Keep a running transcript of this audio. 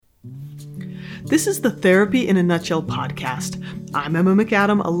This is the Therapy in a Nutshell podcast. I'm Emma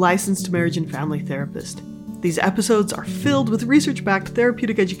McAdam, a licensed marriage and family therapist. These episodes are filled with research-backed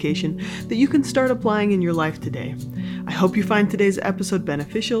therapeutic education that you can start applying in your life today. I hope you find today's episode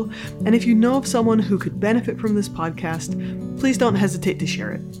beneficial, and if you know of someone who could benefit from this podcast, please don't hesitate to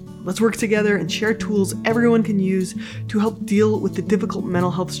share it. Let's work together and share tools everyone can use to help deal with the difficult mental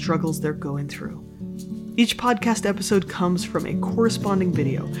health struggles they're going through. Each podcast episode comes from a corresponding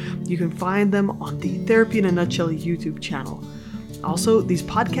video. You can find them on the Therapy in a Nutshell YouTube channel. Also, these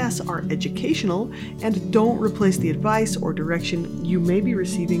podcasts are educational and don't replace the advice or direction you may be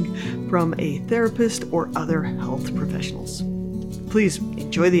receiving from a therapist or other health professionals. Please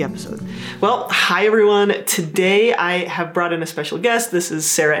enjoy the episode. Well, hi everyone. Today I have brought in a special guest. This is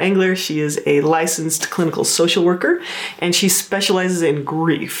Sarah Engler. She is a licensed clinical social worker and she specializes in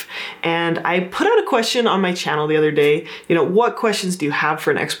grief. And I put out a question on my channel the other day, what questions do you have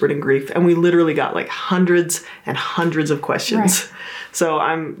for an expert in grief? And we literally got like hundreds and hundreds of questions. Right. So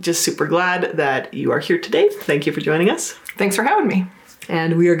I'm just super glad that you are here today. Thank you for joining us. Thanks for having me.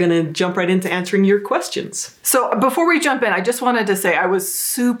 And we are going to jump right into answering your questions. So before we jump in, I just wanted to say I was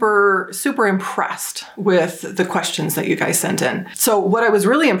super, super impressed with the questions that you guys sent in. So what I was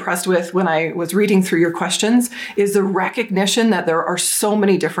really impressed with when I was reading through your questions is the recognition that there are so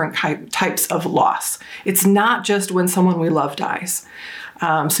many different types of loss. It's not just when someone we love dies.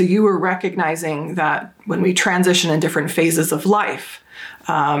 So you were recognizing that when we transition in different phases of life,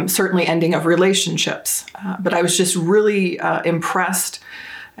 certainly ending of relationships. But I was just really impressed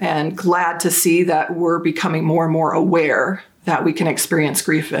and glad to see that we're becoming more and more aware that we can experience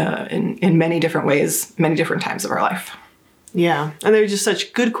grief in many different ways, many different times of our life. Yeah, and they're just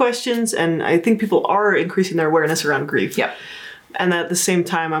such good questions, and I think people are increasing their awareness around grief. Yep. And at the same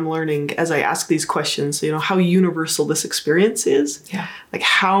time, I'm learning as I ask these questions, how universal this experience is. Yeah. Like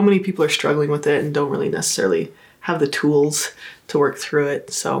how many people are struggling with it and don't really necessarily have the tools to work through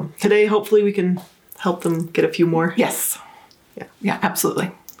it. So today, hopefully we can help them get a few more. Yes. Yeah,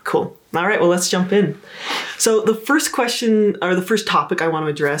 absolutely. Cool. All right, well, let's jump in. So the first question, or the first topic I want to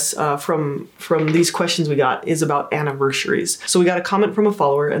address from these questions we got is about anniversaries. So we got a comment from a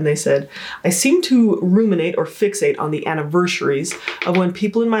follower and they said, I seem to ruminate or fixate on the anniversaries of when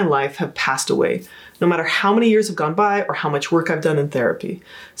people in my life have passed away, no matter how many years have gone by or how much work I've done in therapy.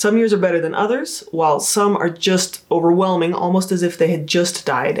 Some years are better than others, while some are just overwhelming, almost as if they had just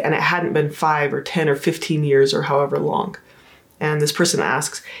died and it hadn't been 5 or 10 or 15 years or however long. And this person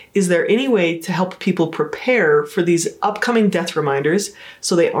asks, is there any way to help people prepare for these upcoming death reminders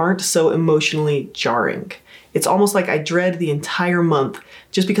so they aren't so emotionally jarring? It's almost like I dread the entire month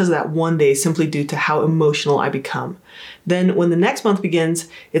just because of that one day simply due to how emotional I become. Then when the next month begins,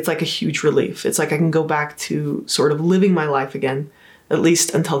 it's like a huge relief. It's like I can go back to sort of living my life again, at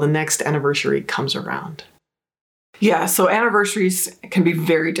least until the next anniversary comes around. Yeah, so anniversaries can be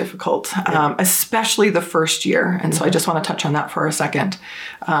very difficult, especially the first year. And so I just want to touch on that for a second.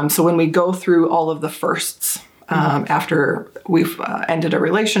 So when we go through all of the firsts after we've ended a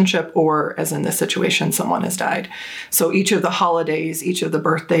relationship or, as in this situation, someone has died. So each of the holidays, each of the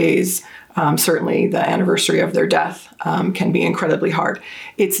birthdays, certainly the anniversary of their death can be incredibly hard.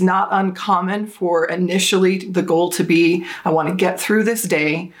 It's not uncommon for initially the goal to be, I want to get through this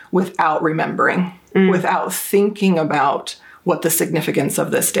day without remembering. Without thinking about what the significance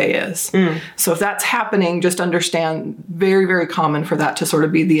of this day is. So if that's happening, just understand, very, very common for that to sort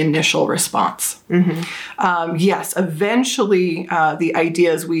of be the initial response. Yes, eventually the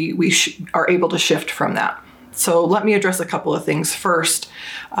idea is we are able to shift from that. So let me address a couple of things. First,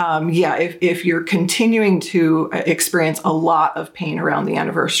 if you're continuing to experience a lot of pain around the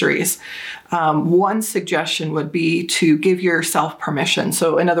anniversaries, one suggestion would be to give yourself permission.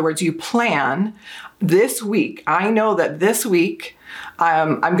 So in other words, you plan this week. I know that this week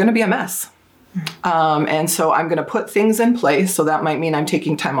I'm going to be a mess. And so I'm going to put things in place. So that might mean I'm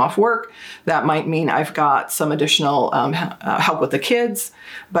taking time off work. That might mean I've got some additional help with the kids.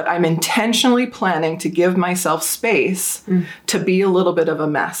 But I'm intentionally planning to give myself space to be a little bit of a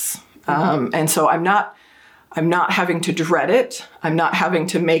mess. And so I'm not having to dread it. I'm not having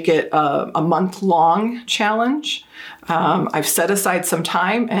to make it a month-long challenge. I've set aside some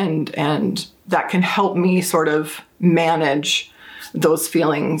time and that can help me sort of manage those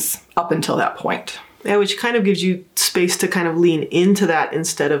feelings up until that point. Yeah, which kind of gives you space to kind of lean into that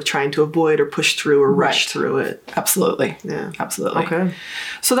instead of trying to avoid or push through or rush through it. Absolutely. Yeah. Absolutely. Okay.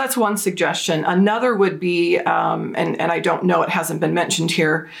 So that's one suggestion. Another would be, and I don't know, it hasn't been mentioned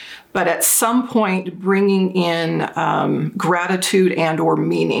here, but at some point bringing in gratitude and or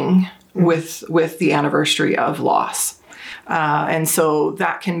meaning with the anniversary of loss. And so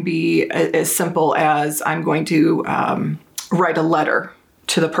that can be as simple as I'm going to write a letter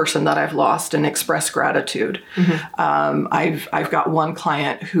to the person that I've lost and express gratitude. I've got one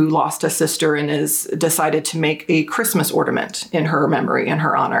client who lost a sister and has decided to make a Christmas ornament in her memory, in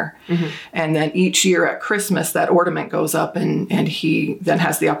her honor. And then each year at Christmas, that ornament goes up and he then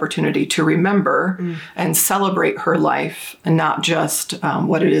has the opportunity to remember and celebrate her life and not just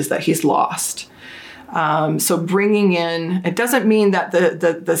what it is that he's lost. So bringing in, it doesn't mean that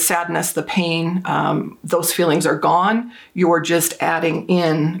the sadness, the pain, those feelings are gone. You're just adding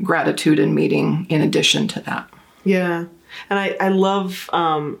in gratitude and meaning in addition to that. Yeah. And I love,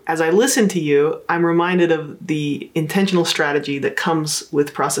 as I listen to you, I'm reminded of the intentional strategy that comes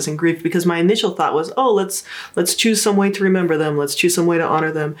with processing grief, because my initial thought was, oh, let's choose some way to remember them. Let's choose some way to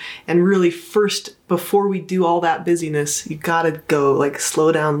honor them. And really first, before we do all that busyness, you got to go like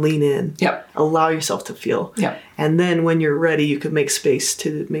slow down, lean in, allow yourself to feel. And then when you're ready, you could make space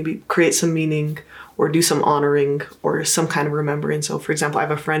to maybe create some meaning or do some honoring or some kind of remembering. So for example, I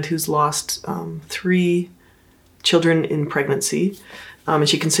have a friend who's lost 3 children in pregnancy, and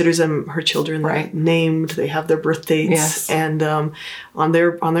she considers them her children. They're named, they have their birth dates, and on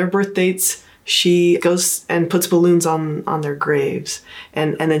their birth dates, she goes and puts balloons on their graves,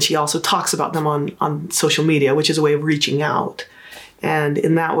 and then she also talks about them on social media, which is a way of reaching out, and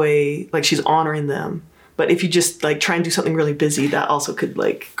in that way, like, she's honoring them. But if you just like try and do something really busy, that also could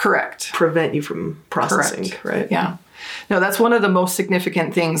prevent you from processing. Right? Yeah. No, that's one of the most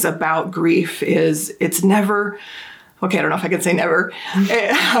significant things about grief is it's never, okay, I don't know if I can say never.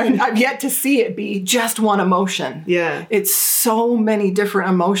 I've yet to see it be just one emotion. Yeah. It's so many different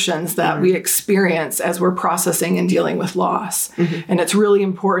emotions that we experience as we're processing and dealing with loss. And it's really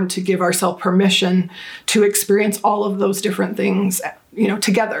important to give ourselves permission to experience all of those different things,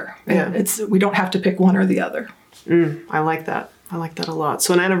 together. Yeah. We don't have to pick one or the other. I like that. I like that a lot.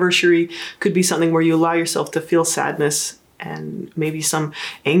 So an anniversary could be something where you allow yourself to feel sadness and maybe some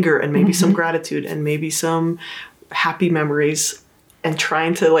anger and maybe some gratitude and maybe some happy memories, and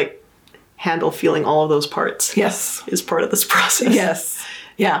trying to handle feeling all of those parts. Yes. Is part of this process. Yes.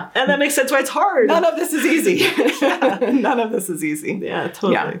 Yeah. And that makes sense why it's hard. None of this is easy. None of this is easy. Yeah,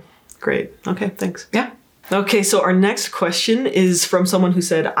 totally. Yeah. Great. Okay, thanks. Yeah. Okay, so our next question is from someone who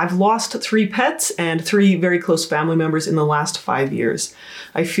said, I've lost 3 pets and 3 very close family members in the last 5 years.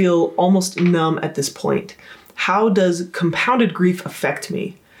 I feel almost numb at this point. How does compounded grief affect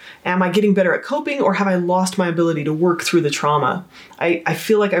me? Am I getting better at coping, or have I lost my ability to work through the trauma? I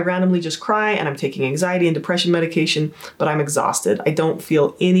feel like I randomly just cry and I'm taking anxiety and depression medication, but I'm exhausted. I don't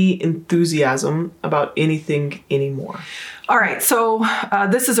feel any enthusiasm about anything anymore. All right, so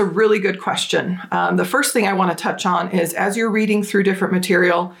this is a really good question. The first thing I want to touch on is, as you're reading through different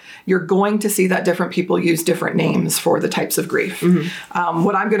material, you're going to see that different people use different names for the types of grief.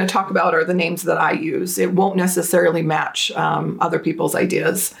 What I'm going to talk about are the names that I use. It won't necessarily match other people's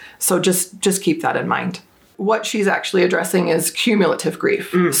ideas, so just keep that in mind. What she's actually addressing is cumulative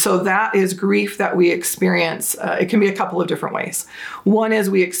grief. So that is grief that we experience. It can be a couple of different ways. One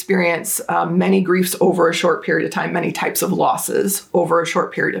is we experience many griefs over a short period of time, many types of losses over a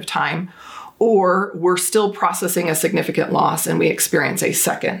short period of time, or we're still processing a significant loss and we experience a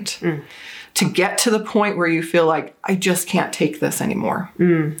second. To get to the point where you feel like, I just can't take this anymore.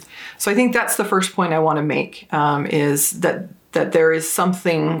 So I think that's the first point I want to make, is that there is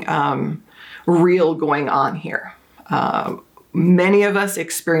something real going on here. Many of us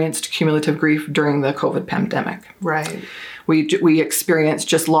experienced cumulative grief during the COVID pandemic. Right. We experienced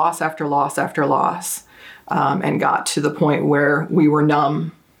just loss after loss after loss, and got to the point where we were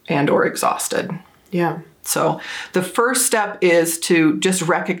numb and or exhausted. Yeah. So the first step is to just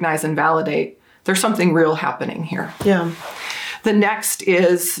recognize and validate there's something real happening here. Yeah. The next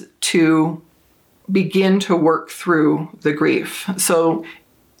is to begin to work through the grief.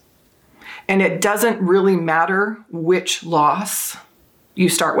 And it doesn't really matter which loss you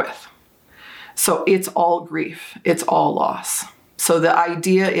start with. So it's all grief. It's all loss. So the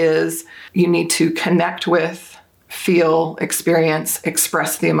idea is you need to connect with, feel, experience,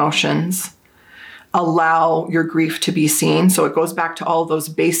 express the emotions, allow your grief to be seen. So it goes back to all those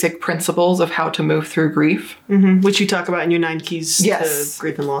basic principles of how to move through grief. Which you talk about in your 9 keys to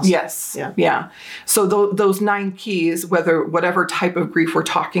grief and loss. Yes. Yeah. So those 9 keys, whatever type of grief we're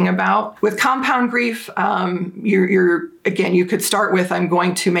talking about. With compound grief, you could start with, I'm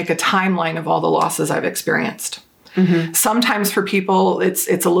going to make a timeline of all the losses I've experienced. Sometimes for people,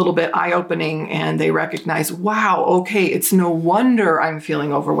 it's a little bit eye-opening and they recognize, wow, okay, it's no wonder I'm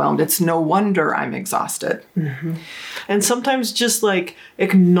feeling overwhelmed. It's no wonder I'm exhausted. And sometimes just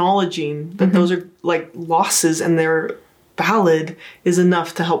acknowledging that those are losses and they're valid is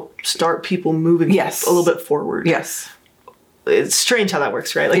enough to help start people moving Yes. a little bit forward. Yes. It's strange how that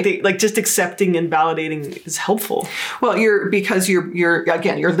works, right? Like just accepting and validating is helpful. Well, you're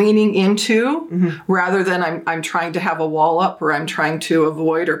leaning into rather than I'm trying to have a wall up, or I'm trying to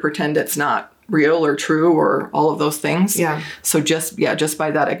avoid or pretend it's not real or true or all of those things. Yeah. So just by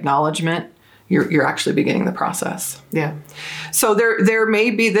that acknowledgement, you're actually beginning the process. Yeah. So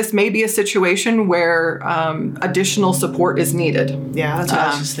this may be a situation where additional support is needed. Yeah, that's what I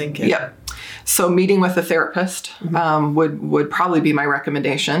was just thinking. Yep. So meeting with a therapist would probably be my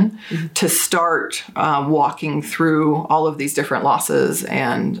recommendation to start walking through all of these different losses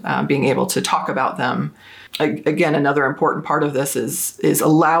and being able to talk about them. Again, another important part of this is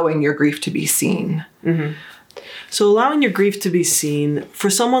allowing your grief to be seen. Mm-hmm. So allowing your grief to be seen for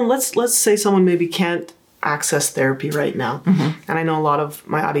someone, let's say someone maybe can't access therapy right now. And I know a lot of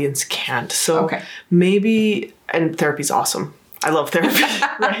my audience can't. So maybe, and therapy's awesome. I love therapy,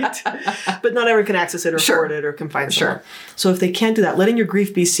 right? But not everyone can access it or afford it or can find someone. So if they can't do that, letting your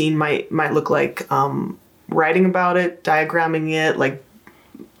grief be seen might look like writing about it, diagramming it, like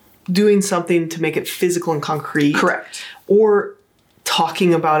doing something to make it physical and concrete. Correct. Or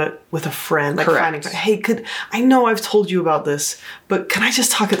talking about it with a friend, like finding, hey, I know I've told you about this, but can I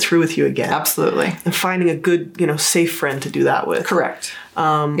just talk it through with you again? Absolutely. And finding a good, safe friend to do that with. Correct.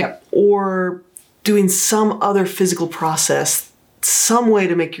 Or doing some other physical process, some way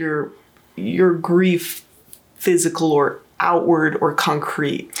to make your grief physical or outward or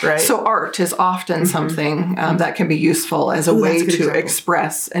concrete, right? So art is often something that can be useful as a way to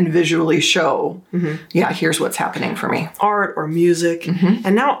express and visually show, here's what's happening for me. Art or music.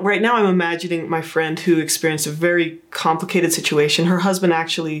 And right now I'm imagining my friend who experienced a very complicated situation. Her husband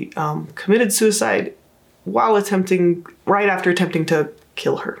actually committed suicide right after attempting to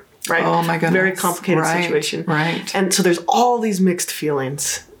kill her. Right? Oh my goodness. Very complicated situation. Right. And so there's all these mixed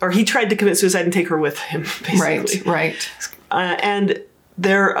feelings. Or he tried to commit suicide and take her with him, basically. Right. And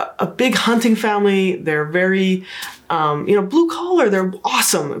they're a big hunting family. They're very, blue collar. They're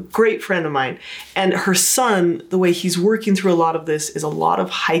awesome. A great friend of mine. And her son, the way he's working through a lot of this is a lot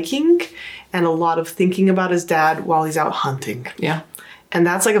of hiking and a lot of thinking about his dad while he's out hunting. Yeah. And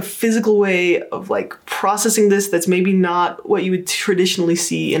that's like a physical way of like processing this that's maybe not what you would traditionally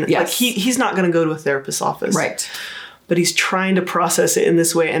see. And like he's not going to go to a therapist's office. Right. But he's trying to process it in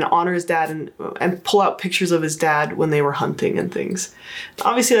this way and honor his dad and pull out pictures of his dad when they were hunting and things.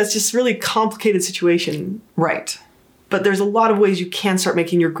 Obviously, that's just a really complicated situation. Right. But there's a lot of ways you can start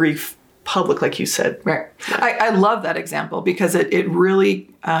making your grief public, like you said. Right. I love that example because it really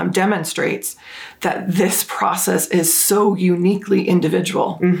demonstrates that this process is so uniquely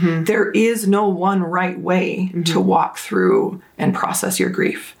individual. There is no one right way to walk through and process your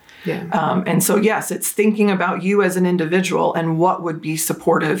grief. Yeah. And so, yes, it's thinking about you as an individual and what would be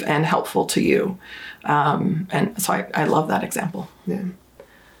supportive and helpful to you. And so I love that example. Yeah.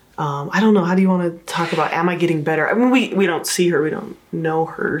 I don't know. How do you want to talk about, am I getting better? I mean, we don't see her. We don't know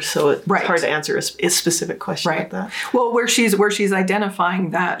her. So it's hard to answer a specific question like that. Well, where she's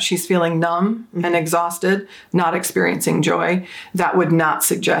identifying that she's feeling numb and exhausted, not experiencing joy, that would not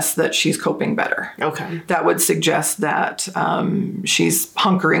suggest that she's coping better. Okay. That would suggest that she's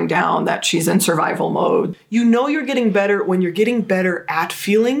hunkering down, that she's in survival mode. You know you're getting better when you're getting better at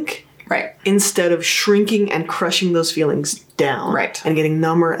feeling. Right. Instead of shrinking and crushing those feelings down. Right. And getting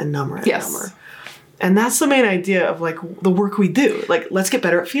number and number and number. And that's the main idea of like the work we do. Like, let's get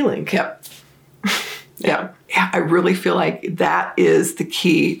better at feeling. Yep. Yeah. I really feel like that is the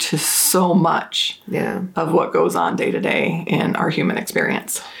key to so much of what goes on day to day in our human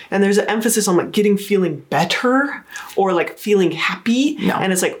experience. And there's an emphasis on like feeling better or like feeling happy. No.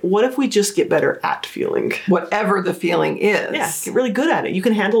 And it's like, what if we just get better at feeling? Whatever the feeling is. Yeah, get really good at it. You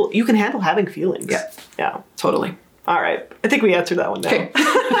can handle having feelings. Yeah. Yeah. Totally. All right. I think we answered that one now. Okay.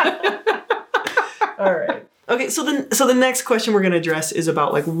 All right. Okay, so the next question we're going to address is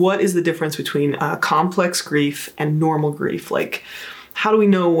about like what is the difference between complex grief and normal grief? Like, how do we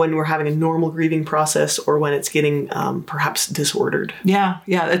know when we're having a normal grieving process or when it's getting perhaps disordered? Yeah,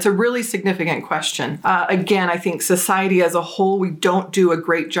 it's a really significant question. Again, I think society as a whole, we don't do a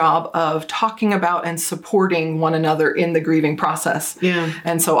great job of talking about and supporting one another in the grieving process. Yeah.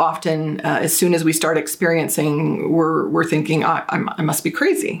 And so often, as soon as we start experiencing, we're thinking, I must be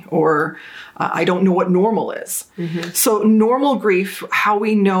crazy, or I don't know what normal is. So normal grief, how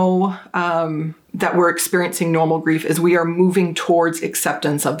we know that we're experiencing normal grief is we are moving towards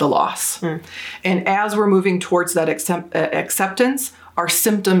acceptance of the loss. And as we're moving towards that acceptance, our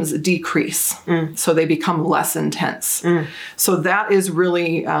symptoms decrease. So they become less intense. So that is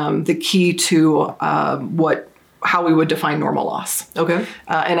really the key to what how we would define normal loss. Okay.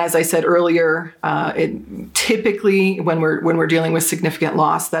 And as I said earlier, it typically when we're dealing with significant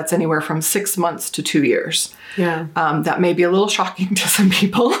loss, that's anywhere from 6 months to 2 years. Yeah. That may be a little shocking to some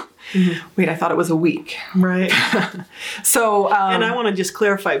people. Mm-hmm. Wait, I thought it was a week. Right. So, and I want to just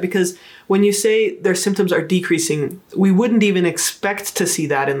clarify, because when you say their symptoms are decreasing, we wouldn't even expect to see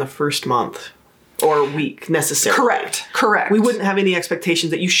that in the first month or week necessarily. Correct. We wouldn't have any expectations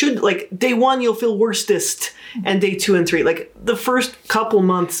that you should, like, day 1, you'll feel worstest, and day 2 and 3, like, the first couple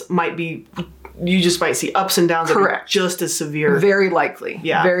months might be, you just might see ups and downs that are just as severe. Very likely.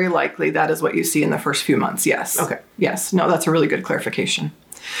 Yeah. Very likely that is what you see in the first few months. Yes. Okay. Yes. No, that's a really good clarification.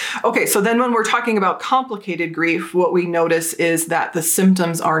 Okay, so then when we're talking about complicated grief, what we notice is that the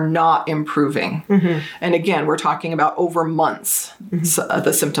symptoms are not improving. Mm-hmm. And again, we're talking about over months, so,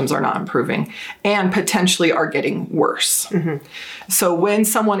 the symptoms are not improving and potentially are getting worse. Mm-hmm. So when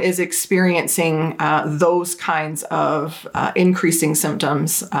someone is experiencing those kinds of increasing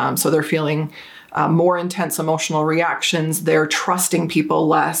symptoms, so they're feeling more intense emotional reactions, they're trusting people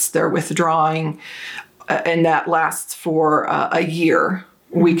less, they're withdrawing, and that lasts for a year,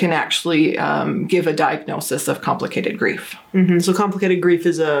 we can actually give a diagnosis of complicated grief. Mm-hmm. So complicated grief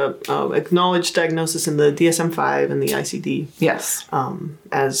is a acknowledged diagnosis in the DSM-5 and the ICD. Yes.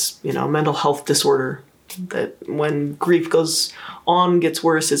 As, you know, mental health disorder that when grief goes on, gets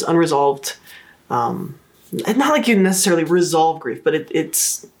worse, is unresolved. And not like you necessarily resolve grief, but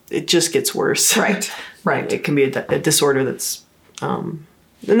it just gets worse. Right. It can be a disorder that's... and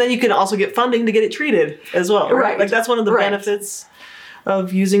then you can also get funding to get it treated as well. Right. Like that's one of the benefits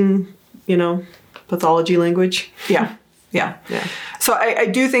of using, you know, pathology language. Yeah. So I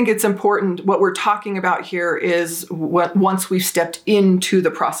do think it's important. What we're talking about here is once we've stepped into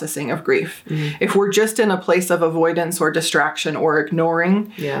the processing of grief. Mm-hmm. If we're just in a place of avoidance or distraction or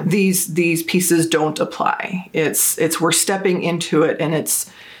ignoring, these pieces don't apply. It's we're stepping into it, and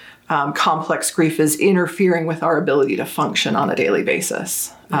it's complex grief is interfering with our ability to function on a daily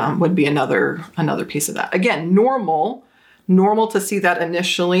basis. Would be another piece of that. Again, normal to see that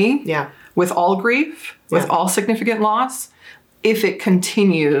initially with all grief, with all significant loss, if it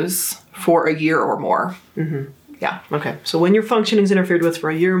continues for a year or more. Mm-hmm. Yeah. Okay. So when your functioning is interfered with for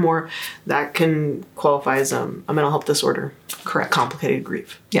a year or more, that can qualify as a mental health disorder. Correct. Complicated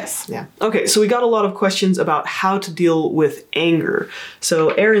grief. Yes. Yeah. Okay. So we got a lot of questions about how to deal with anger. So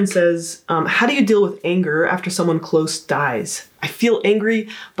Aaron says, how do you deal with anger after someone close dies? I feel angry,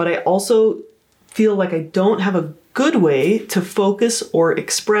 but I also feel like I don't have a good way to focus or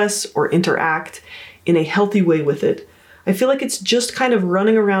express or interact in a healthy way with it. I feel like it's just kind of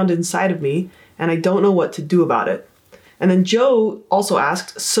running around inside of me, and I don't know what to do about it. And then Joe also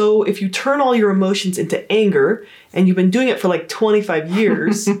asked, so if you turn all your emotions into anger, and you've been doing it for like 25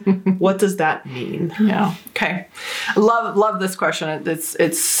 years, what does that mean? Yeah. Okay. Love this question.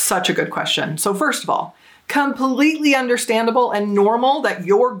 It's such a good question. So first of all, completely understandable and normal that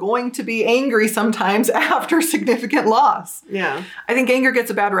you're going to be angry sometimes after significant loss. Yeah. I think anger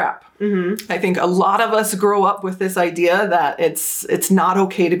gets a bad rap. Mm-hmm. I think a lot of us grow up with this idea that it's not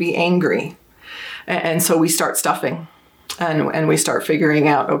okay to be angry. And so we start stuffing and we start figuring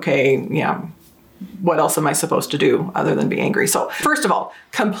out, okay, what else am I supposed to do other than be angry? So first of all,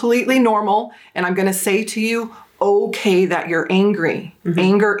 completely normal. And I'm going to say to you, okay that you're angry. Mm-hmm.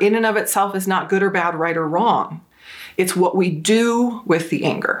 Anger in and of itself is not good or bad, right or wrong. It's what we do with the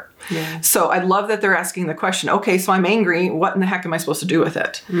anger. Yeah. So I love that they're asking the question, okay, so I'm angry. What in the heck am I supposed to do with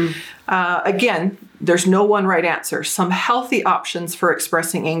it? Mm. Again, there's no one right answer. Some healthy options for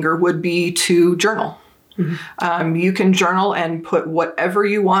expressing anger would be to journal. Mm-hmm. You can journal and put whatever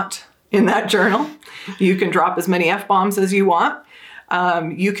you want in that journal. You can drop as many F-bombs as you want.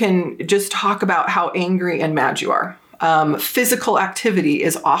 You can just talk about how angry and mad you are. Physical activity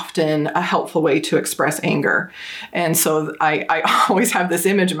is often a helpful way to express anger. And so I always have this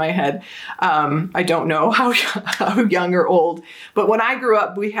image in my head. I don't know how young or old, but when I grew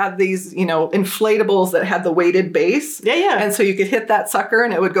up, we had these, inflatables that had the weighted base. Yeah. And so you could hit that sucker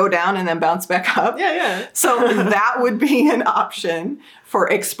and it would go down and then bounce back up. Yeah. So that would be an option for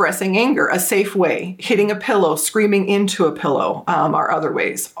expressing anger, a safe way. Hitting a pillow, screaming into a pillow are other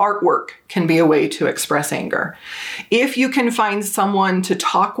ways. Artwork can be a way to express anger. If you can find someone to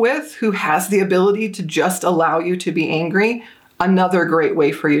talk with who has the ability to just allow you to be angry, another great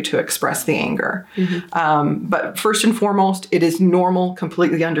way for you to express the anger. Mm-hmm. But first and foremost, it is normal,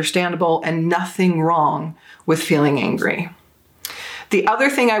 completely understandable, and nothing wrong with feeling angry. The other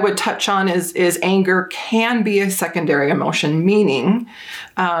thing I would touch on is anger can be a secondary emotion, meaning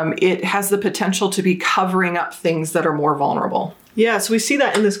it has the potential to be covering up things that are more vulnerable. Yeah, so we see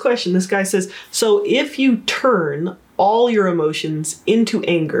that in this question. This guy says, so if you turn all your emotions into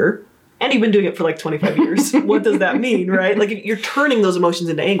anger, and you've been doing it for like 25 years, what does that mean, right? Like you're turning those emotions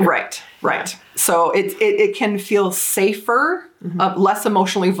into anger. Right. So it can feel safer, less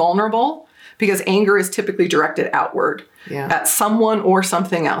emotionally vulnerable, because anger is typically directed outward at someone or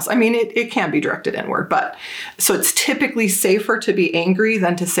something else. I mean, it can be directed inward, but so it's typically safer to be angry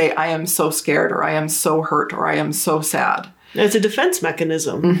than to say, I am so scared, or I am so hurt, or I am so sad. And it's a defense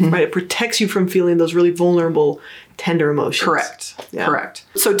mechanism, right? It protects you from feeling those really vulnerable, tender emotions. Correct.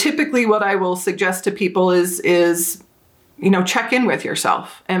 So typically what I will suggest to people is check in with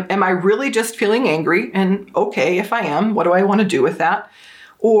yourself. Am I really just feeling angry? And okay, if I am, what do I want to do with that?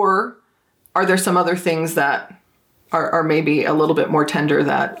 Or are there some other things that are maybe a little bit more tender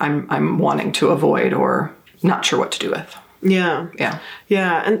that I'm wanting to avoid or not sure what to do with? Yeah.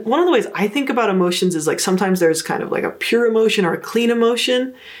 And one of the ways I think about emotions is like sometimes there's kind of like a pure emotion or a clean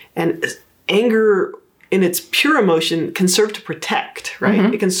emotion, and anger in its pure emotion can serve to protect,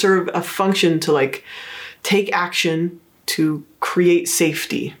 right? It can serve a function to like take action to create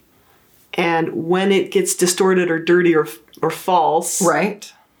safety. And when it gets distorted or dirty or false,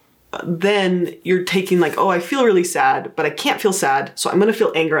 right, then you're taking like, oh, I feel really sad, but I can't feel sad. So I'm going to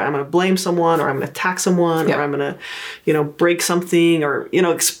feel anger. I'm going to blame someone, or I'm going to attack someone, or I'm going to, break something, or,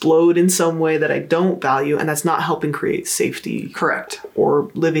 explode in some way that I don't value. And that's not helping create safety. Correct.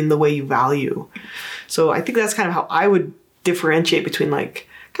 Or living the way you value. So I think that's kind of how I would differentiate between like,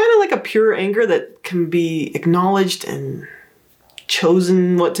 kind of like a pure anger that can be acknowledged and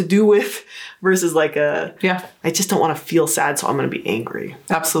chosen what to do with, versus like I just don't want to feel sad, so I'm going to be angry.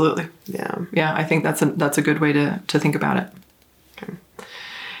 Absolutely. Yeah. I think that's a good way to think about it. Okay.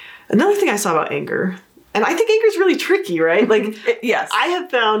 Another thing I saw about anger, and I think anger is really tricky, right? Like, yes, I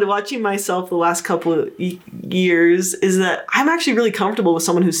have found watching myself the last couple of years is that I'm actually really comfortable with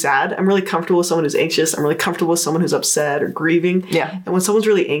someone who's sad. I'm really comfortable with someone who's anxious. I'm really comfortable with someone who's upset or grieving. Yeah. And when someone's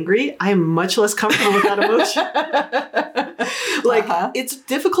really angry, I am much less comfortable with that emotion. It's a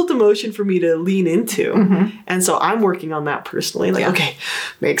difficult emotion for me to lean into. And so I'm working on that personally. Like, okay,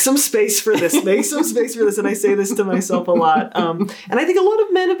 make some space for this, make some space for this. And I say this to myself a lot. And I think a lot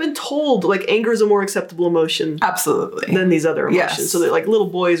of men have been told like anger is a more acceptable emotion. Absolutely. Than these other emotions. Yes. So that like little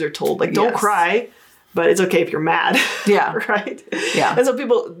boys are told like, don't cry, but it's okay if you're mad. Yeah. Right? Yeah. And so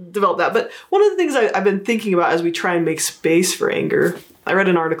people develop that. But one of the things I've been thinking about as we try and make space for anger, I read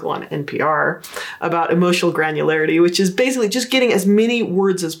an article on NPR about emotional granularity, which is basically just getting as many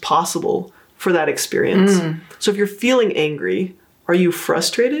words as possible for that experience. So if you're feeling angry, are you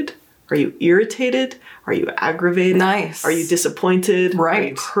frustrated? Are you irritated? Are you aggravated? Nice. Are you disappointed? Right. Are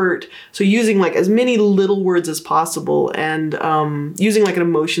you hurt? So using like as many little words as possible, and using like an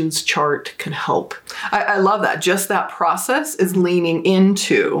emotions chart can help. I love that. Just that process is leaning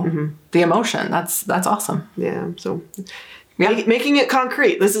into the emotion. That's awesome. Yeah. So making it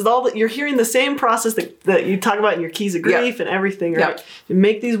concrete. This is all that you're hearing, the same process that you talk about in your keys of grief and everything, right? You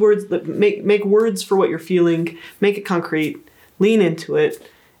make these words, make words for what you're feeling, make it concrete, lean into it,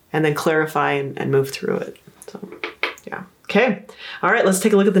 and then clarify and move through it. So, yeah. Okay. All right, let's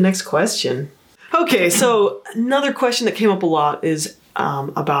take a look at the next question. Okay, so another question that came up a lot is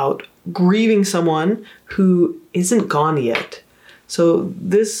about grieving someone who isn't gone yet. So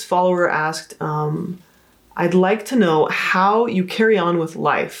this follower asked, I'd like to know how you carry on with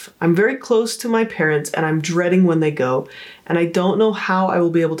life. I'm very close to my parents and I'm dreading when they go, and I don't know how I will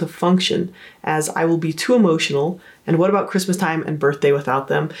be able to function as I will be too emotional. And what about Christmas time and birthday without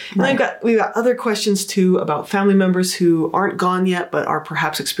them? And we've got other questions too about family members who aren't gone yet but are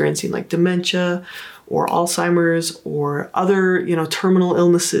perhaps experiencing like dementia or Alzheimer's or other, terminal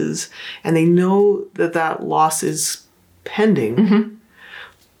illnesses, and they know that loss is pending.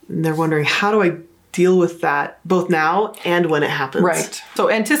 And they're wondering, how do I deal with that both now and when it happens? Right. So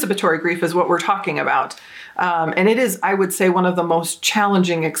anticipatory grief is what we're talking about. And it is, I would say, one of the most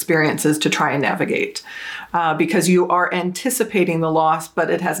challenging experiences to try and navigate because you are anticipating the loss, but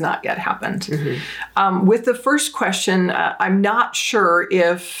it has not yet happened. With the first question, I'm not sure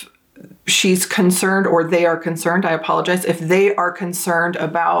if she's concerned or they are concerned. I apologize. If they are concerned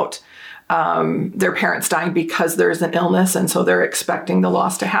about their parents dying because there's an illness and so they're expecting the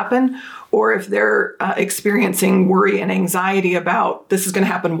loss to happen, or if they're experiencing worry and anxiety about this is going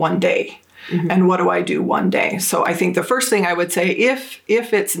to happen one day. And what do I do one day? So I think the first thing I would say, if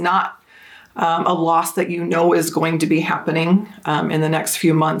it's not a loss that is going to be happening in the next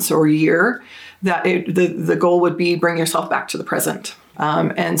few months or year, that the goal would be bring yourself back to the present.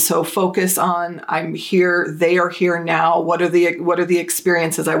 And so focus on, I'm here, they are here now. What are the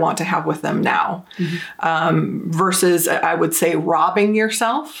experiences I want to have with them now? Versus, I would say, robbing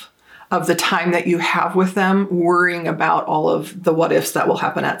yourself of the time that you have with them, worrying about all of the what ifs that will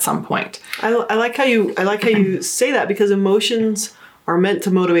happen at some point. I like how you say that, because emotions are meant to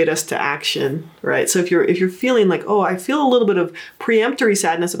motivate us to action, right? So if you're feeling like, oh, I feel a little bit of preemptory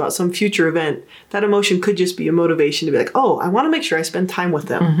sadness about some future event, that emotion could just be a motivation to be like, oh, I want to make sure I spend time with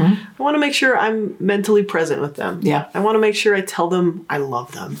them. I want to make sure I'm mentally present with them. Yeah. I want to make sure I tell them I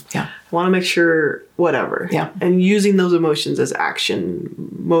love them. Yeah. I want to make sure whatever. Yeah. And using those emotions as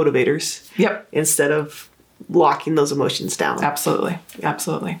action motivators. Yep. Instead of locking those emotions down. Absolutely.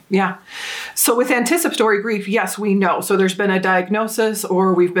 Absolutely. Yeah. So with anticipatory grief, yes, we know. So there's been a diagnosis,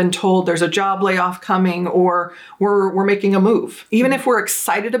 or we've been told there's a job layoff coming, or we're making a move. Even if we're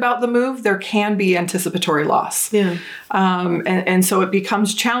excited about the move, there can be anticipatory loss. Yeah. And so it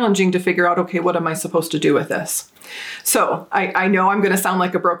becomes challenging to figure out, okay, what am I supposed to do with this? So I know I'm going to sound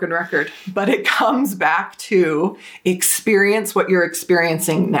like a broken record, but it comes back to experience what you're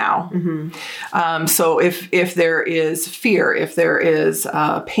experiencing now. So if there is fear, if there is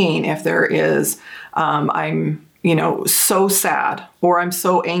pain, if there is, I'm so sad, or I'm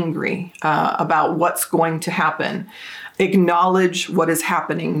so angry about what's going to happen, acknowledge what is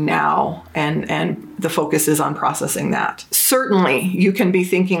happening now, and the focus is on processing that. Certainly, you can be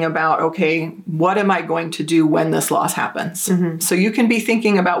thinking about, okay, what am I going to do when this loss happens? So you can be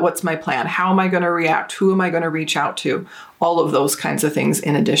thinking about, what's my plan? How am I going to react? Who am I going to reach out to? All of those kinds of things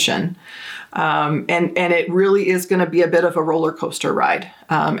in addition. And it really is going to be a bit of a roller coaster ride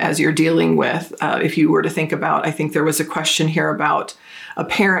as you're dealing with, if you were to think about, I think there was a question here about a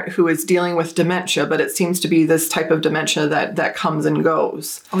parent who is dealing with dementia, but it seems to be this type of dementia that comes and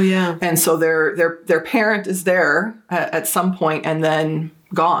goes. Oh, yeah. And so their parent is there at some point and then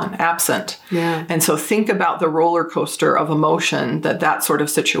gone, absent. Yeah. And so think about the roller coaster of emotion that sort of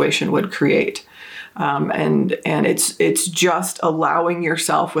situation would create. And it's just allowing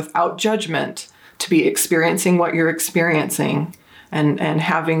yourself, without judgment, to be experiencing what you're experiencing and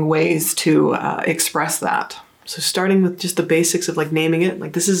having ways to express that. So starting with just the basics of like naming it,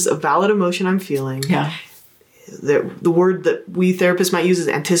 like, this is a valid emotion I'm feeling. Yeah. The word that we therapists might use is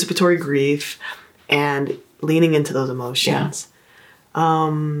anticipatory grief, and leaning into those emotions.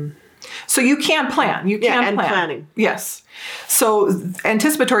 So you can plan. You can plan. Planning. Yes. So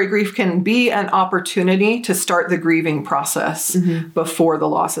anticipatory grief can be an opportunity to start the grieving process before the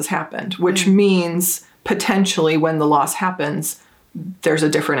loss has happened, which means potentially when the loss happens, there's a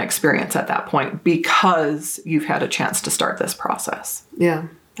different experience at that point because you've had a chance to start this process. Yeah,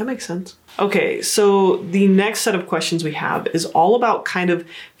 that makes sense. Okay, so the next set of questions we have is all about kind of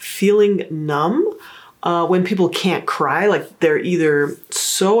feeling numb when people can't cry. Like, they're either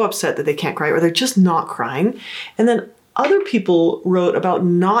so upset that they can't cry, or they're just not crying. And then other people wrote about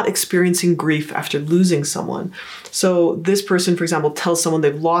not experiencing grief after losing someone. So this person, for example, tells someone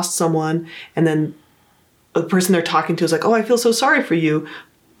they've lost someone, and then the person they're talking to is like, oh, I feel so sorry for you.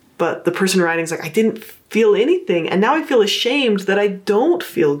 But the person writing is like, I didn't feel anything. And now I feel ashamed that I don't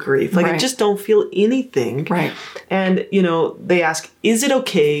feel grief. Like, I just don't feel anything. Right. And, they ask, is it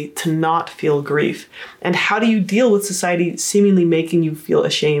okay to not feel grief? And how do you deal with society seemingly making you feel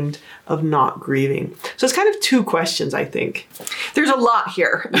ashamed of not grieving? So it's kind of two questions, I think. There's a lot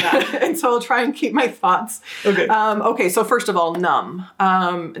here. Yeah. And so I'll try and keep my thoughts. Okay. Okay. So first of all, numb.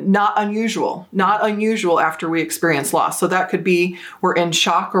 Not unusual. Not unusual after we experience loss. So that could be we're in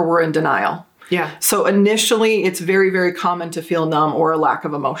shock or we're in denial. Yeah. So initially, it's very, very common to feel numb or a lack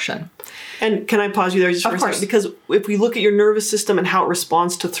of emotion. And can I pause you there just for a second? Because if we look at your nervous system and how it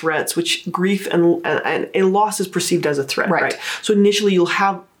responds to threats, which grief and a loss is perceived as a threat, right? So initially, you'll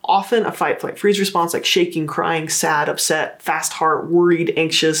have often a fight, flight, freeze response, like shaking, crying, sad, upset, fast heart, worried,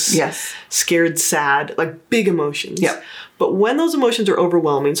 anxious, scared, sad, like big emotions. Yep. But when those emotions are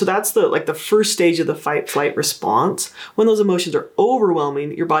overwhelming, so that's the first stage of the fight, flight response. When those emotions are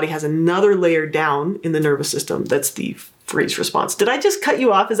overwhelming, your body has another layer down in the nervous system. That's the freeze response. Did I just cut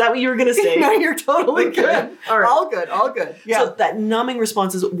you off? Is that what you were going to say? No, you're totally good. All right. All good. Yeah. So that numbing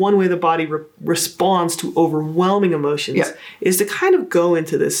response is one way the body responds to overwhelming emotions, is to kind of go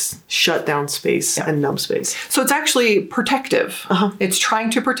into this shut down space and numb space. So it's actually protective. It's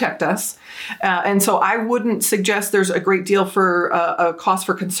trying to protect us. And so I wouldn't suggest there's a great deal for a cause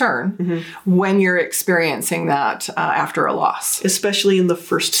for concern when you're experiencing that after a loss. Especially in the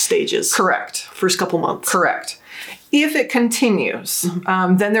first stages. Correct. First couple months. Correct. If it continues,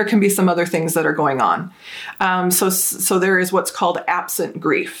 then there can be some other things that are going on. So there is what's called absent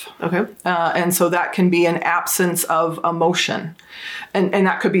grief. Okay. And so that can be an absence of emotion. And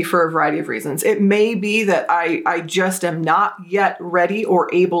that could be for a variety of reasons. It may be that I just am not yet ready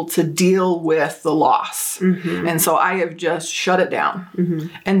or able to deal with the loss. And so I have just shut it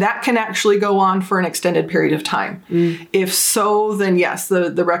down. And that can actually go on for an extended period of time. If so, then yes,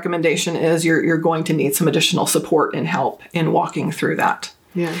 the recommendation is you're going to need some additional support and help in walking through that.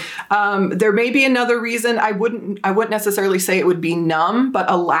 Yeah. There may be another reason. I wouldn't necessarily say it would be numb, but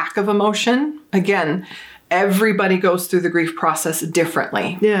a lack of emotion. Again, everybody goes through the grief process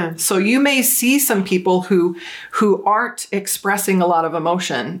differently. Yeah. So you may see some people who aren't expressing a lot of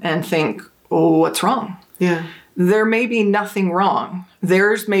emotion and think, oh, what's wrong? Yeah. There may be nothing wrong.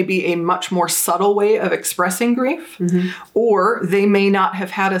 Theirs may be a much more subtle way of expressing grief, or they may not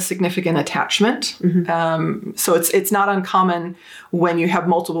have had a significant attachment. So it's not uncommon when you have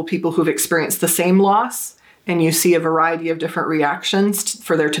multiple people who've experienced the same loss and you see a variety of different reactions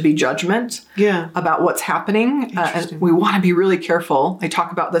for there to be judgment about what's happening. And we want to be really careful. I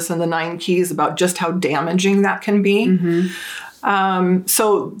talk about this in the 9 keys about just how damaging that can be.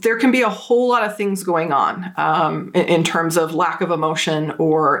 So there can be a whole lot of things going on in terms of lack of emotion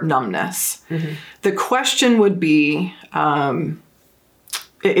or numbness. The question would be,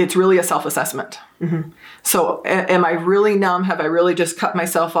 it's really a self-assessment. So am I really numb? Have I really just cut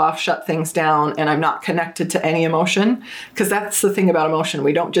myself off, shut things down, and I'm not connected to any emotion? Because that's the thing about emotion.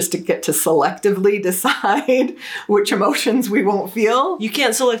 We don't just get to selectively decide which emotions we won't feel. You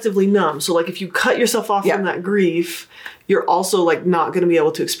can't selectively numb. So like if you cut yourself off from that grief, you're also like not going to be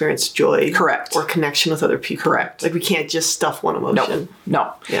able to experience joy. Correct. Or connection with other people. Correct. Like we can't just stuff one emotion.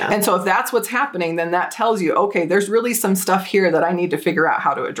 No. Yeah. And so if that's what's happening, then that tells you, okay, there's really some stuff here that I need to figure out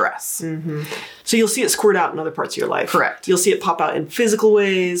how to address. So you'll see it squirt out in other parts of your life. Correct. You'll see it pop out in physical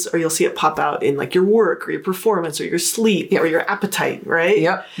ways, or you'll see it pop out in like your work or your performance or your sleep or your appetite, right?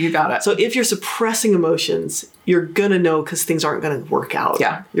 Yep, you got it. So if you're suppressing emotions, you're going to know because things aren't going to work out.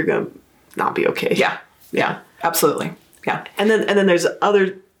 Yeah. You're going to not be okay. Yeah, absolutely. Yeah. And then there's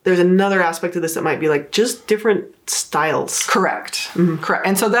another aspect of this that might be like just different styles. Correct. Correct.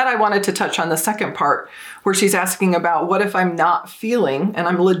 And so that I wanted to touch on the second part where she's asking about what if I'm not feeling, and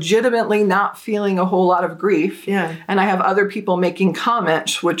I'm legitimately not feeling a whole lot of grief. Yeah. And I have other people making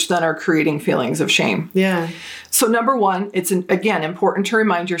comments, which then are creating feelings of shame. Yeah. So number one, it's again important to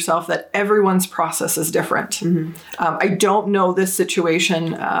remind yourself that everyone's process is different. I don't know this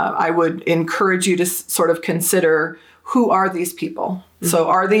situation. I would encourage you to sort of consider, who are these people? So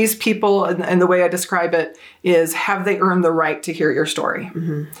are these people, and the way I describe it is, have they earned the right to hear your story?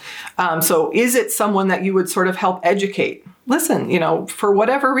 So is it someone that you would sort of help educate? Listen, for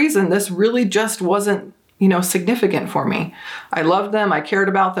whatever reason, this really just wasn't, significant for me. I loved them, I cared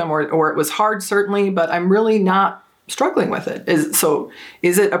about them, or it was hard, certainly, but I'm really not struggling with it.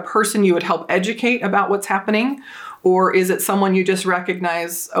 Is it a person you would help educate about what's happening? Or is it someone you just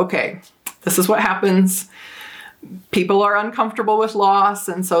recognize, okay, this is what happens. People are uncomfortable with loss,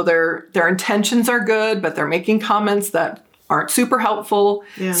 and so their intentions are good, but they're making comments that aren't super helpful.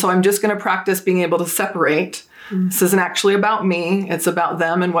 Yeah. So I'm just going to practice being able to separate. This isn't actually about me. It's about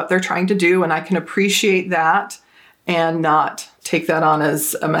them and what they're trying to do, and I can appreciate that and not take that on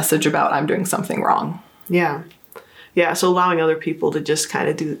as a message about I'm doing something wrong. Yeah. Yeah, so allowing other people to just kind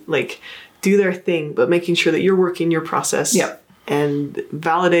of do their thing, but making sure that you're working your process. And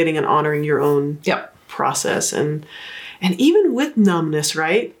validating and honoring your own process. And even with numbness,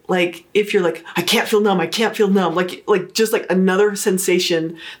 right? Like if you're like, I can't feel numb, like just like another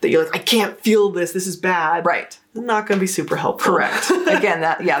sensation that you're like, I can't feel this is bad. Right. Not going to be super helpful. Correct. Again,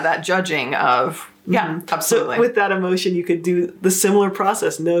 that judging of, absolutely. So with that emotion, you could do the similar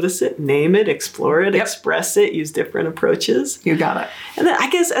process. Notice it, name it, explore it, express it, use different approaches. You got it. And then I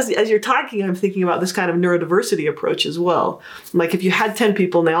guess as you're talking, I'm thinking about this kind of neurodiversity approach as well. Like if you had 10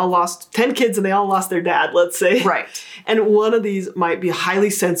 people and they all lost 10 kids and they all lost their dad, let's say. Right. And one of these might be a highly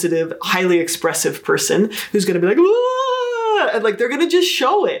sensitive, highly expressive person who's going to be like, and like they're going to just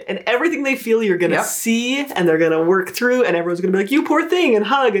show it, and everything they feel you're going to see, and they're going to work through, and everyone's going to be like, you poor thing, and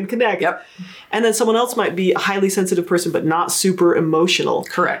hug and connect. And then someone else might be a highly sensitive person but not super emotional.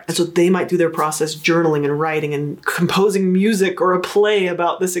 Correct. And so they might do their process journaling and writing and composing music or a play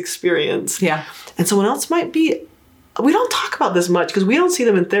about this experience. And someone else might be, we don't talk about this much because we don't see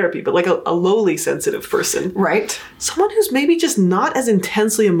them in therapy, but like a lowly sensitive person. Right. Someone who's maybe just not as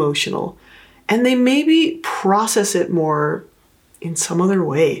intensely emotional, and they maybe process it more in some other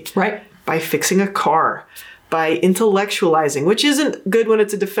way. Right. By fixing a car, by intellectualizing, which isn't good when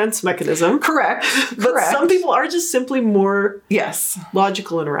it's a defense mechanism. Correct. But some people are just simply more yes,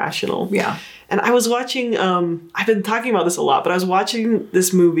 logical and rational. Yeah. And I was watching, I've been talking about this a lot, but I was watching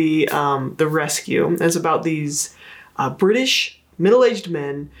this movie, The Rescue. It's about these British middle-aged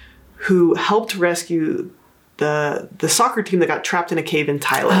men who helped rescue the soccer team that got trapped in a cave in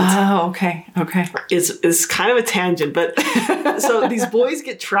Thailand. Oh, okay. It's kind of a tangent, but so these boys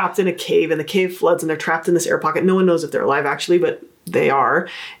get trapped in a cave and the cave floods and they're trapped in this air pocket. No one knows if they're alive actually, but they are.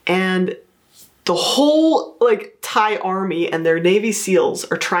 And the whole Thai army and their Navy SEALs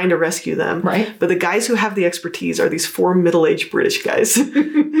are trying to rescue them. Right. But the guys who have the expertise are these 4 middle-aged British guys.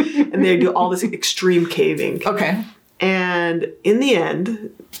 And they do all this extreme caving. Okay. And in the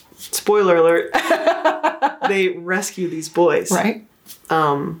end, spoiler alert, they rescue these boys. Right.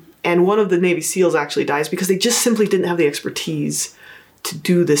 And one of the Navy SEALs actually dies because they just simply didn't have the expertise to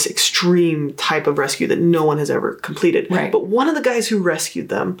do this extreme type of rescue that no one has ever completed. Right. But one of the guys who rescued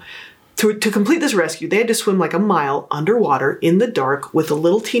them, to complete this rescue, they had to swim like a mile underwater in the dark with a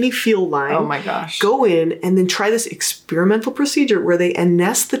little teeny field line. Oh my gosh. Go in and then try this experimental procedure where they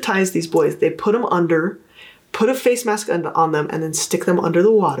anesthetize these boys. They put them under, put a face mask on them, and then stick them under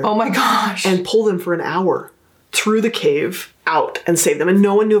the water. Oh my gosh. And pull them for an hour through the cave out and save them. And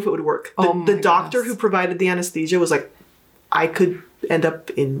no one knew if it would work. The doctor who provided the anesthesia was like, I could end up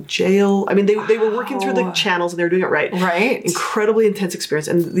in jail. I mean, they were working through the channels and they were doing it right. Right. Incredibly intense experience.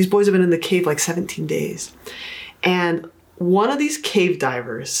 And these boys have been in the cave like 17 days. And one of these cave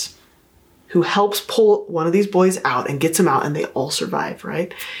divers who helps pull one of these boys out and gets him out, and they all survive,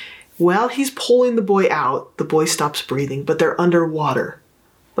 right? While he's pulling the boy out, the boy stops breathing, but they're underwater.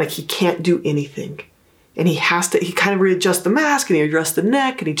 Like he can't do anything. And he kind of readjusts the mask and he adjusts the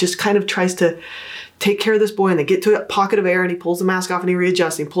neck and he just kind of tries to take care of this boy, and they get to a pocket of air and he pulls the mask off and he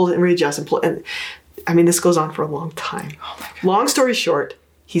readjusts and he pulls it and readjusts and I mean, this goes on for a long time. Oh my God. Long story short,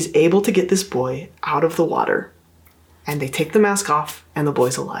 he's able to get this boy out of the water and they take the mask off and the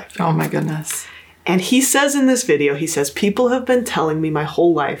boy's alive. Oh my goodness. And he says in this video, he says, people have been telling me my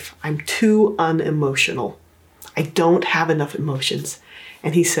whole life I'm too unemotional. I don't have enough emotions.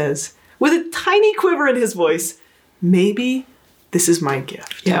 And he says, with a tiny quiver in his voice, maybe this is my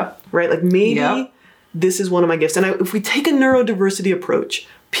gift. Yep. Right? Like maybe this is one of my gifts. And if we take a neurodiversity approach,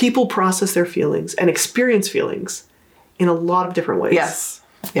 people process their feelings and experience feelings in a lot of different ways. Yes.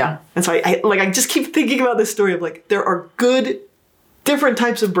 Yeah. And so I just keep thinking about this story of like, there are good, different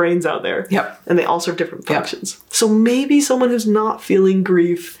types of brains out there. Yep. And they all serve different functions. Yep. So maybe someone who's not feeling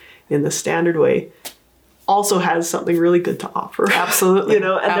grief in the standard way also has something really good to offer. Absolutely. And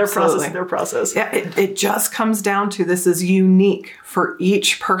they're processing their process. Yeah, it just comes down to this is unique for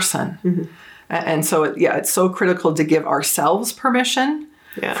each person. Mm-hmm. And so, it's so critical to give ourselves permission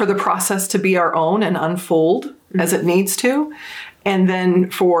for the process to be our own and unfold as it needs to. And then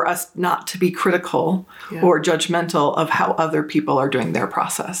for us not to be critical or judgmental of how other people are doing their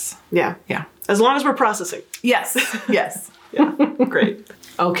process. Yeah. Yeah. As long as we're processing. Yes. Yes. Yeah. Great.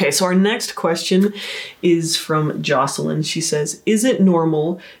 Okay, so our next question is from Jocelyn. She says, is it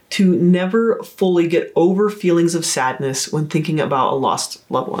normal to never fully get over feelings of sadness when thinking about a lost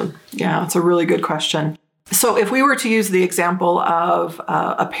loved one? Yeah, it's a really good question. So if we were to use the example of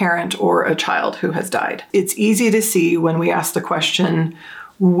a parent or a child who has died, it's easy to see when we ask the question,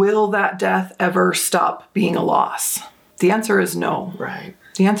 will that death ever stop being a loss? The answer is no. Right.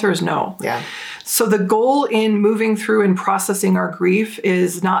 The answer is no. Yeah. So the goal in moving through and processing our grief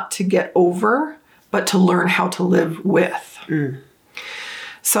is not to get over, but to learn how to live with. Mm.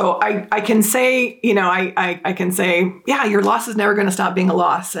 So I can say, I can say, yeah, your loss is never going to stop being a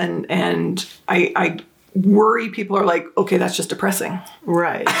loss. And I worry people are like, okay, that's just depressing.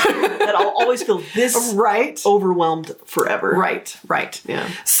 Right. That I'll always feel this overwhelmed forever. Right. Yeah.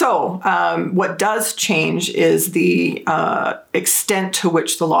 So what does change is the extent to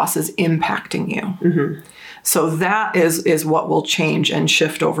which the loss is impacting you. Mm-hmm. So that is what will change and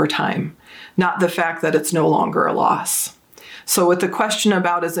shift over time, not the fact that it's no longer a loss. So with the question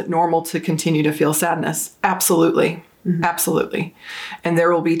about is it normal to continue to feel sadness? Absolutely. Mm-hmm. Absolutely. And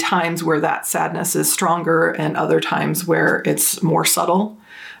there will be times where that sadness is stronger and other times where it's more subtle.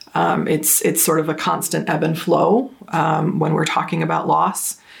 It's sort of a constant ebb and flow when we're talking about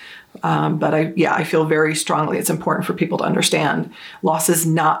loss. But I feel very strongly it's important for people to understand loss is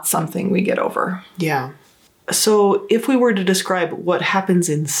not something we get over. Yeah. So if we were to describe what happens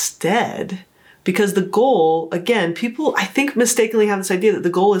instead, because the goal, again, people, I think, mistakenly have this idea that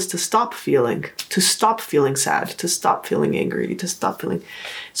the goal is to stop feeling sad, to stop feeling angry, to stop feeling.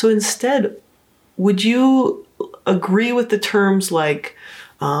 So instead, would you agree with the terms like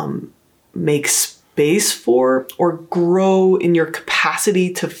make space for or grow in your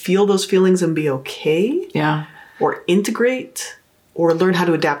capacity to feel those feelings and be okay. Yeah. Or integrate or learn how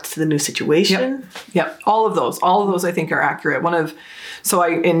to adapt to the new situation. Yep. All of those I think are accurate.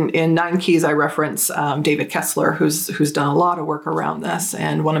 In 9 Keys, I reference David Kessler, who's done a lot of work around this.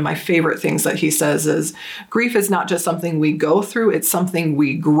 And one of my favorite things that he says is grief is not just something we go through, it's something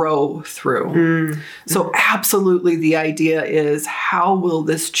we grow through. So absolutely the idea is, how will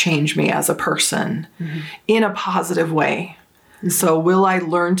this change me as a person in a positive way? So will I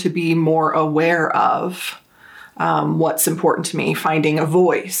learn to be more aware of what's important to me, finding a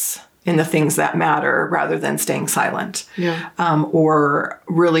voice in the things that matter rather than staying silent, or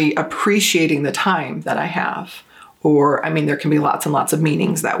really appreciating the time that I have. Or, there can be lots and lots of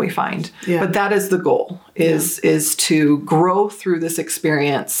meanings that we find. But that is the goal, is to grow through this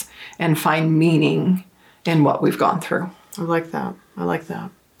experience and find meaning in what we've gone through. I like that.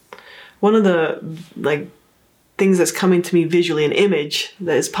 One of the things that's coming to me visually, an image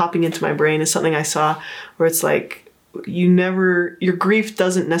that is popping into my brain, is something I saw where it's like, your grief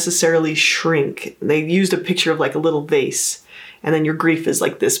doesn't necessarily shrink. They used a picture of like a little vase, and then your grief is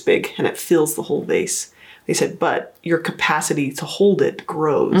like this big and it fills the whole vase. They said, but your capacity to hold it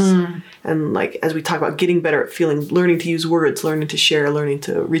grows. And like, as we talk about getting better at feeling, learning to use words, learning to share, learning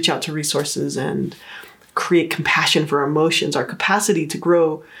to reach out to resources and create compassion for our emotions, our capacity to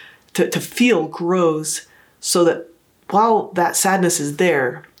grow, to feel grows, so that while that sadness is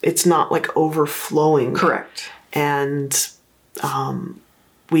there, it's not like overflowing. Correct. And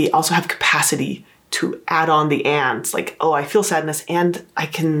we also have capacity to add on the ands. Like, oh, I feel sadness and I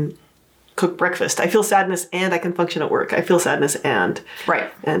can cook breakfast. I feel sadness and I can function at work. I feel sadness and... Right.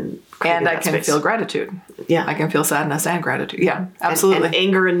 And I can feel gratitude. Yeah. I can feel sadness and gratitude. Yeah, absolutely. And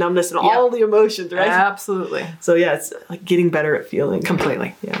anger and numbness and all the emotions, right? Absolutely. So yeah, it's like getting better at feeling.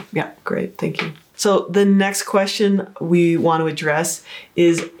 Completely. Yeah. Great. Thank you. So the next question we want to address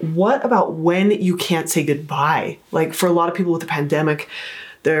is, what about when you can't say goodbye? Like, for a lot of people with the pandemic,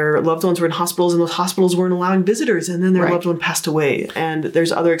 their loved ones were in hospitals and those hospitals weren't allowing visitors, and then their loved one passed away. And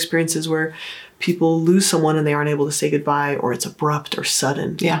there's other experiences where people lose someone and they aren't able to say goodbye, or it's abrupt or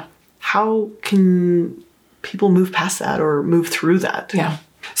sudden. Yeah. How can people move past that or move through that? Yeah.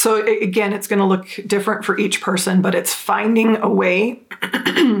 So again, it's going to look different for each person, but it's finding a way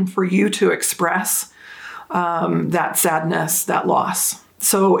for you to express that sadness, that loss.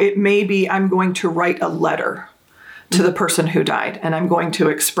 So it may be, I'm going to write a letter to the person who died, and I'm going to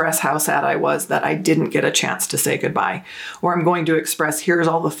express how sad I was that I didn't get a chance to say goodbye. Or I'm going to express, here's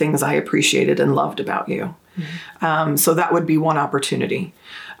all the things I appreciated and loved about you. So that would be one opportunity.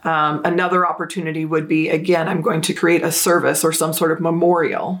 Another opportunity would be, again, I'm going to create a service or some sort of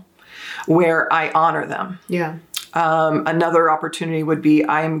memorial where I honor them. Yeah. Another opportunity would be,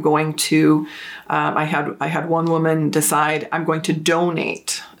 I'm going to, I had one woman decide, I'm going to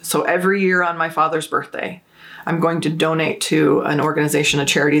donate. So every year on my father's birthday, I'm going to donate to an organization, a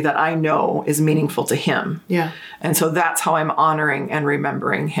charity that I know is meaningful to him. Yeah. And so that's how I'm honoring and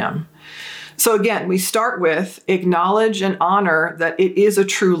remembering him. So again, we start with acknowledge and honor that it is a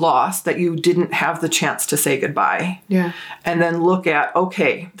true loss, that you didn't have the chance to say goodbye. Yeah. And then look at,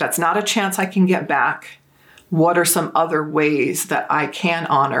 okay, that's not a chance I can get back. What are some other ways that I can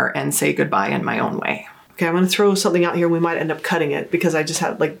honor and say goodbye in my own way? Okay, I'm going to throw something out here. We might end up cutting it because I just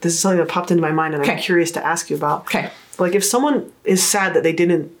had, this is something that popped into my mind and I'm curious to ask you about. Okay. Like, if someone is sad that they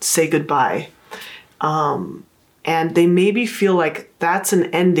didn't say goodbye, and they maybe feel like that's an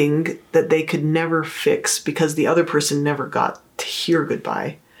ending that they could never fix because the other person never got to hear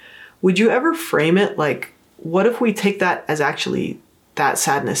goodbye, would you ever frame it like, what if we take that as actually that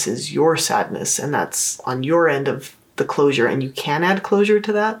sadness is your sadness and that's on your end of the closure and you can add closure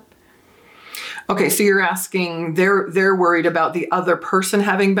to that? Okay, so you're asking, they're worried about the other person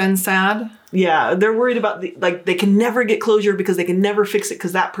having been sad? Yeah, they're worried about they can never get closure because they can never fix it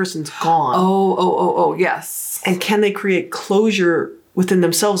because that person's gone. Oh, yes. And can they create closure within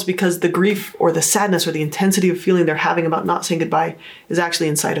themselves because the grief or the sadness or the intensity of feeling they're having about not saying goodbye is actually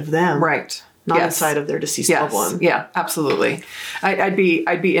inside of them. Right. Not inside of their deceased loved one. Yeah, absolutely. I'd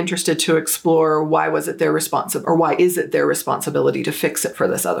be interested to explore, why was it their or why is it their responsibility to fix it for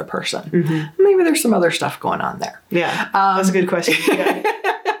this other person? Mm-hmm. Maybe there's some other stuff going on there. Yeah, that's a good question. Yeah.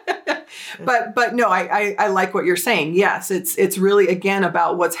 But no, I like what you're saying. Yes, it's really, again,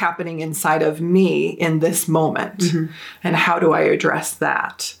 about what's happening inside of me in this moment, and how do I address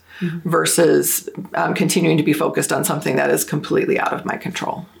that versus continuing to be focused on something that is completely out of my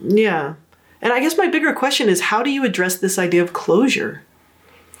control. Yeah. And I guess my bigger question is, how do you address this idea of closure?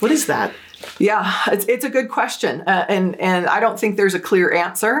 What is that? Yeah, it's a good question. And I don't think there's a clear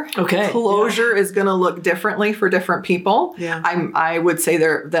answer. Okay. Closure is going to look differently for different people. Yeah. I would say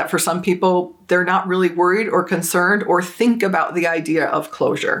that for some people, they're not really worried or concerned or think about the idea of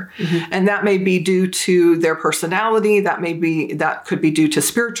closure. Mm-hmm. And that may be due to their personality. That could be due to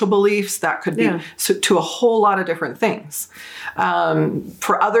spiritual beliefs. That could be to a whole lot of different things.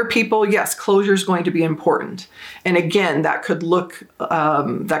 For other people, yes, closure is going to be important. And again, that could look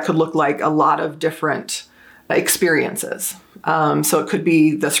like a lot of different experiences. So it could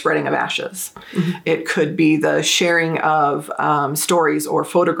be the spreading of ashes. Mm-hmm. It could be the sharing of stories or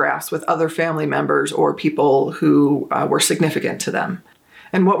photographs with other family members or people who were significant to them.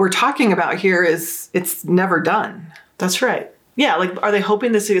 And what we're talking about here is it's never done. That's right. Yeah, like, are they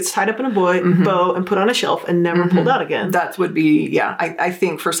hoping this gets tied up in a bow and put on a shelf and never pulled out again? That would be, I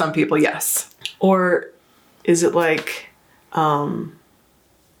think for some people, yes. Or is it like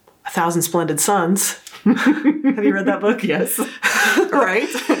 1,000 Splendid Suns? Have you read that book? Yes. Right.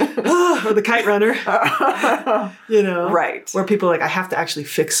 Or The Kite Runner. Right. Where people are like, I have to actually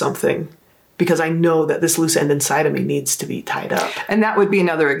fix something because I know that this loose end inside of me needs to be tied up. And that would be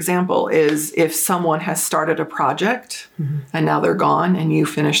another example is if someone has started a project and now they're gone and you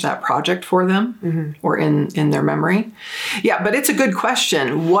finish that project for them or in their memory. Yeah, but it's a good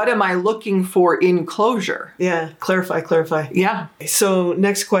question. What am I looking for in closure? Yeah, clarify. Yeah. So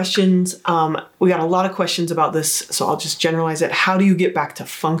next questions. We got a lot of questions about this, so I'll just generalize it. How do you get back to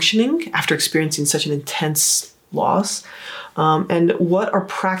functioning after experiencing such an intense loss? And what are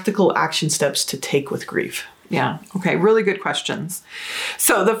practical action steps to take with grief? Yeah. Okay. Really good questions.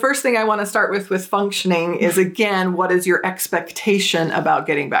 So the first thing I want to start with functioning is, again, what is your expectation about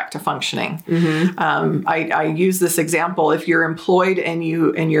getting back to functioning? Mm-hmm. I use this example. If you're employed and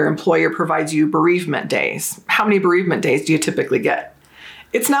your employer provides you bereavement days, how many bereavement days do you typically get?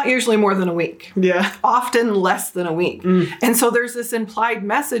 It's not usually more than a week. Yeah. Often less than a week. Mm. And so there's this implied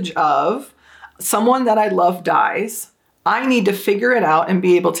message of someone that I love dies. I need to figure it out and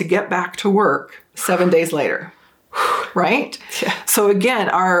be able to get back to work 7 days later. Right? Yeah. So again,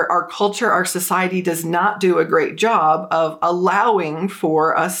 our culture, our society does not do a great job of allowing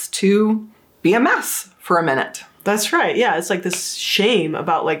for us to be a mess for a minute. That's right. Yeah. It's like this shame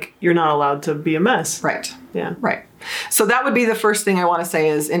about like, you're not allowed to be a mess. Right. Yeah. Right. So that would be the first thing I want to say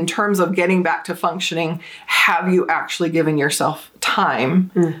is in terms of getting back to functioning, have you actually given yourself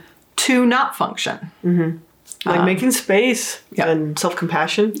time to not function? Mm-hmm. Like making space and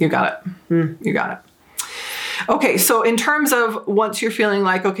self-compassion. You got it. You got it. Okay, so in terms of once you're feeling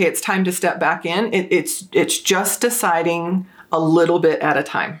like, okay, it's time to step back in, it's just deciding a little bit at a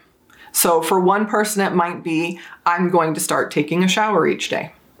time. So for one person, it might be, I'm going to start taking a shower each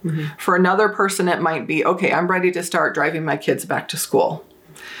day. Mm-hmm. For another person, it might be, okay, I'm ready to start driving my kids back to school.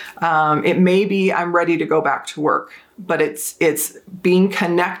 It may be, I'm ready to go back to work. But it's being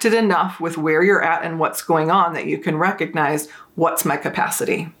connected enough with where you're at and what's going on that you can recognize what's my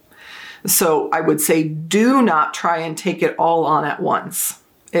capacity. So I would say do not try and take it all on at once.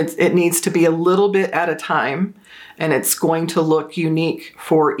 It needs to be a little bit at a time, and it's going to look unique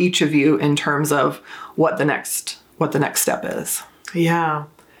for each of you in terms of what the next step is. Yeah.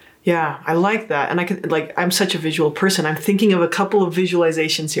 Yeah, I like that. And I'm such a visual person. I'm thinking of a couple of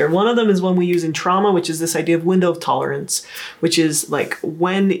visualizations here. One of them is one we use in trauma, which is this idea of window of tolerance, which is like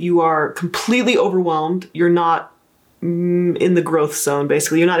when you are completely overwhelmed, you're not in the growth zone,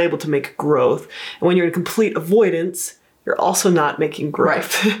 basically. You're not able to make growth. And when you're in complete avoidance, you're also not making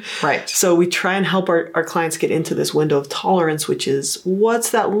growth. Right. So we try and help our clients get into this window of tolerance, which is what's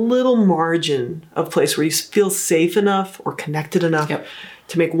that little margin of place where you feel safe enough or connected enough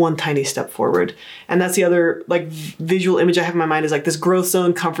to make one tiny step forward. And that's the other like visual image I have in my mind is like this growth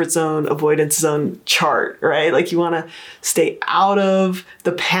zone, comfort zone, avoidance zone chart, right? Like you want to stay out of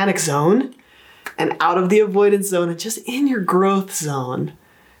the panic zone and out of the avoidance zone and just in your growth zone.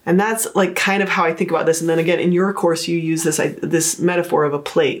 And that's like kind of how I think about this. And then again, in your course, you use this metaphor of a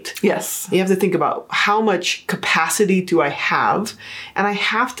plate. Yes. You have to think about how much capacity do I have? And I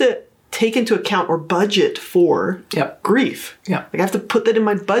have to take into account or budget for grief. Yeah. Like I have to put that in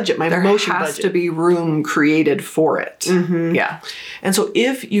my budget, my emotion budget. There has to be room created for it. Mm-hmm. Yeah. And so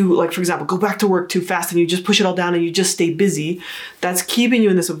if you, like, for example, go back to work too fast and you just push it all down and you just stay busy, that's keeping you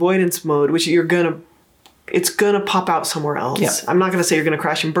in this avoidance mode, which it's going to pop out somewhere else. Yeah. I'm not going to say you're going to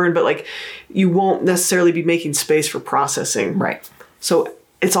crash and burn, but like you won't necessarily be making space for processing. Right. So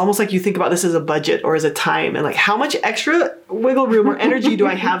it's almost like you think about this as a budget or as a time and like how much extra wiggle room or energy do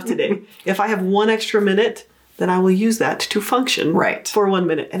I have today? If I have 1 extra minute, then I will use that to function for 1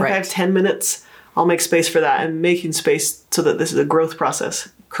 minute. And if I have 10 minutes, I'll make space for that and making space so that this is a growth process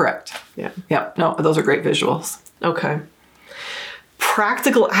Correct. Yeah. Yep. No, those are great visuals. Okay.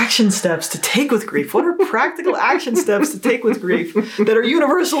 Practical action steps to take with grief. What are practical action steps to take with grief that are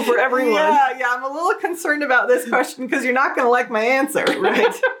universal for everyone? Yeah, I'm a little concerned about this question because you're not going to like my answer.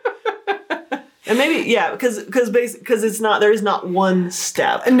 Right. And maybe, yeah, because there is not one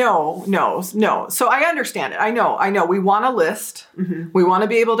step. No. So I understand it. I know. We want a list. Mm-hmm. We want to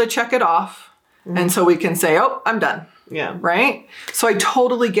be able to check it off. Mm-hmm. And so we can say, oh, I'm done. Yeah. Right? So I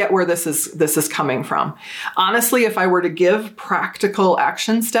totally get where this is coming from. Honestly, if I were to give practical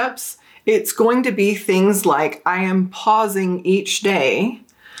action steps, it's going to be things like I am pausing each day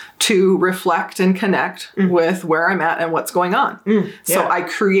to reflect and connect with where I'm at and what's going on. Yeah. So I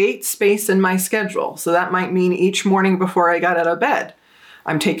create space in my schedule. So that might mean each morning before I got out of bed,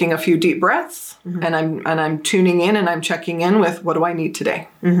 I'm taking a few deep breaths and I'm tuning in and I'm checking in with what do I need today.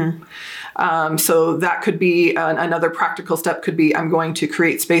 So that could be another practical step. Could be I'm going to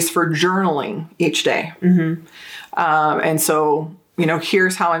create space for journaling each day. And so,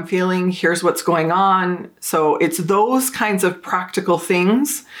 here's how I'm feeling. Here's what's going on. So it's those kinds of practical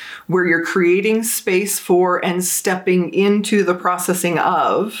things where you're creating space for and stepping into the processing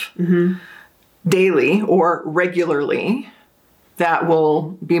of daily or regularly that will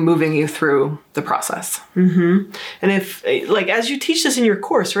be moving you through the process. And if, as you teach this in your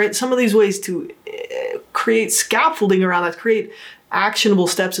course, right, some of these ways to create scaffolding around that, create actionable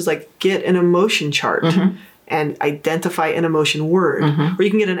steps is like get an emotion chart and identify an emotion word. Or you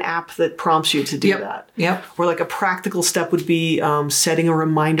can get an app that prompts you to do that. Or like a practical step would be setting a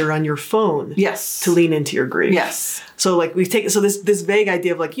reminder on your phone to lean into your grief. So like we take this vague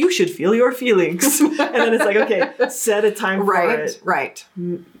idea of like you should feel your feelings, and then it's like, okay, set a time for it. Right.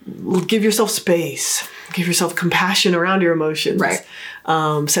 Give yourself space. Give yourself compassion around your emotions. Right.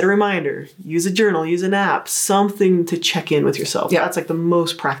 Set a reminder. Use a journal. Use an app. Something to check in with yourself. That's like the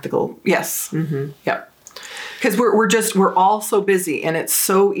most practical. Yes. Yep. Because we're all so busy, and it's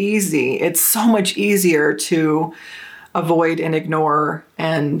so easy. It's so much easier to avoid and ignore.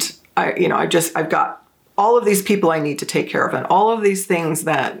 And I've got all of these people I need to take care of, and all of these things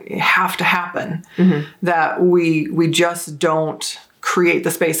that have to happen that we just don't create the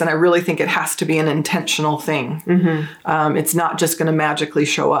space. And I really think it has to be an intentional thing. It's not just going to magically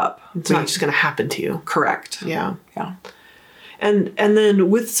show up. It's not just going to happen to you. Correct. Yeah. Yeah. And then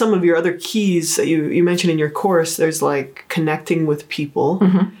with some of your other keys that you mentioned in your course, there's like connecting with people.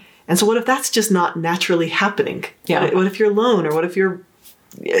 And so what if that's just not naturally happening? Yeah. What if you're alone, or what if you're...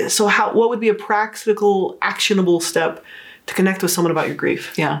 So what would be a practical, actionable step to connect with someone about your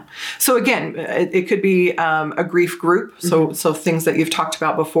grief? Yeah. So again, it could be a grief group. So things that you've talked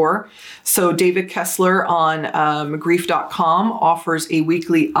about before. So David Kessler on grief.com offers a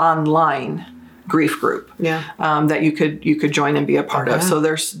weekly online grief group that you could join and be a part of. So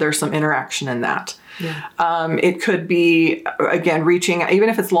there's some interaction in that. It could be, again, even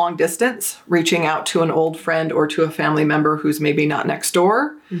if it's long distance, reaching out to an old friend or to a family member who's maybe not next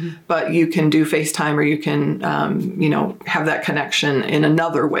door, but you can do FaceTime, or you can, have that connection in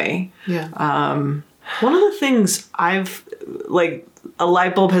another way. One of the things a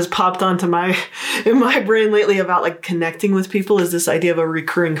light bulb has popped onto in my brain lately about like connecting with people is this idea of a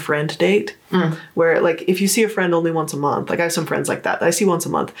recurring friend date, where like if you see a friend only once a month, like I have some friends like that I see once a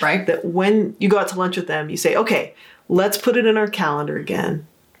month, right? That when you go out to lunch with them, you say, okay, let's put it in our calendar again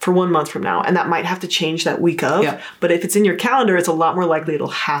for 1 month from now, and that might have to change that week of, but if it's in your calendar, it's a lot more likely it'll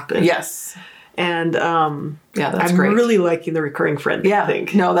happen. Yes. And that's I'm great. really liking the recurring friend thing.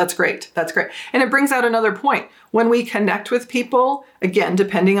 No, that's great. That's great. And it brings out another point. When we connect with people, again,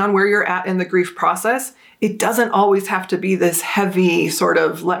 depending on where you're at in the grief process, it doesn't always have to be this heavy sort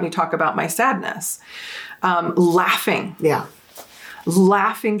of, let me talk about my sadness. Laughing.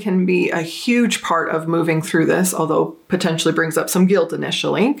 Laughing can be a huge part of moving through this, although potentially brings up some guilt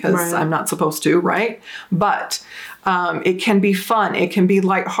initially because I'm not supposed to, right? But it can be fun. It can be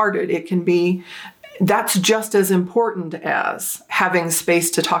lighthearted. That's just as important as having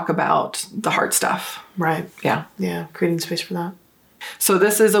space to talk about the hard stuff. Right. Yeah. Yeah. Creating space for that. So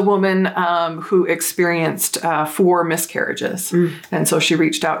this is a woman who experienced 4 miscarriages. And so she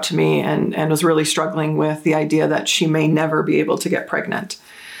reached out to me and was really struggling with the idea that she may never be able to get pregnant.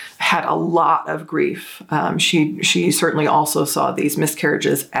 Had a lot of grief. She certainly also saw these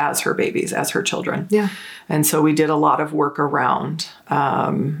miscarriages as her babies, as her children. Yeah. And so we did a lot of work around,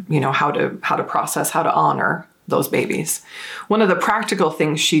 how to process, how to honor those babies. One of the practical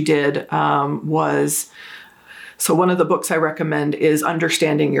things she did was... So one of the books I recommend is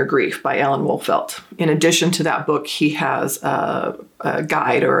Understanding Your Grief by Alan Wolfelt. In addition to that book, he has a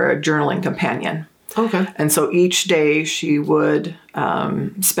guide or a journaling companion. Okay. And so each day she would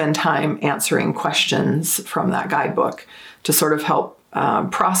spend time answering questions from that guidebook to sort of help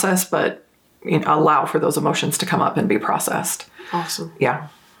process, but allow for those emotions to come up and be processed. Awesome. Yeah.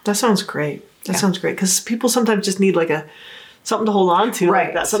 That sounds great. That sounds great. Because people sometimes just need like something to hold on to. Right.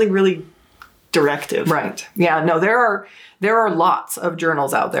 Like that. Something really directive. Right. Yeah. No, there are lots of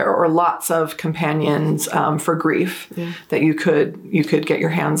journals out there, or lots of companions for grief that you could get your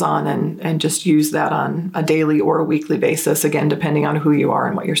hands on and just use that on a daily or a weekly basis, again, depending on who you are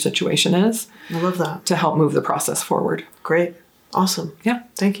and what your situation is. I love that. To help move the process forward. Great. Awesome. Yeah.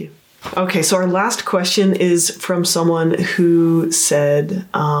 Thank you. Okay, so our last question is from someone who said,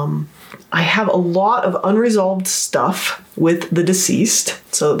 I have a lot of unresolved stuff with the deceased,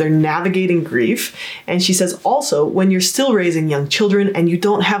 so they're navigating grief. And she says, also, when you're still raising young children and you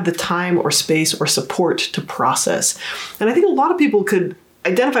don't have the time or space or support to process. And I think a lot of people could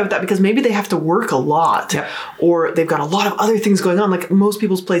identify with that because maybe they have to work a lot or they've got a lot of other things going on. Like most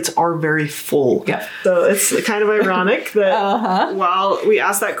people's plates are very full. Yeah. So it's kind of ironic that while we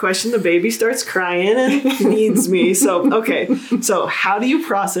ask that question, the baby starts crying and needs me. So, okay. So how do you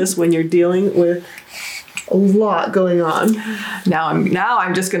process when you're dealing with a lot going on? Now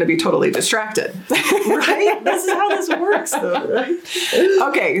I'm just going to be totally distracted. Right? This is how this works though, right?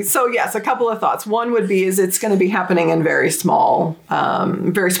 Okay. So yes, a couple of thoughts. One would be, it's going to be happening in very small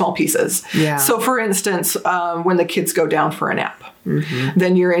pieces. Yeah. So for instance, when the kids go down for a nap,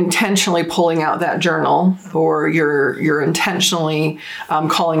 then you're intentionally pulling out that journal, or you're intentionally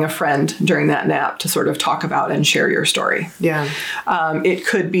calling a friend during that nap to sort of talk about and share your story. Yeah. It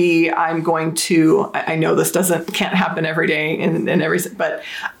could be, I know this can't happen every day but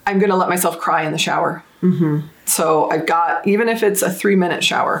I'm going to let myself cry in the shower. So I've got, even if it's a 3-minute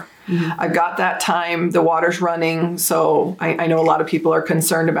shower, I've got that time, the water's running. So I know a lot of people are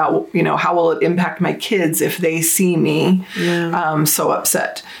concerned about, how will it impact my kids if they see me so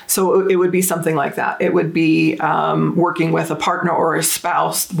upset. So it would be something like that. It would be working with a partner or a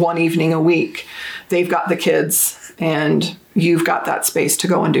spouse one evening a week. They've got the kids and you've got that space to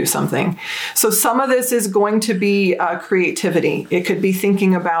go and do something. So some of this is going to be creativity. It could be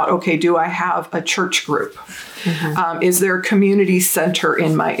thinking about, okay, do I have a church group? Is there a community center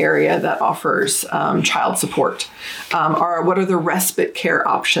in my area that offers child support? What are the respite care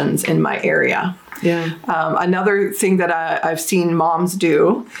options in my area? Yeah. Another thing that I've seen moms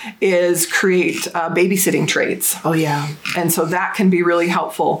do is create babysitting trades. Oh, yeah. And so that can be really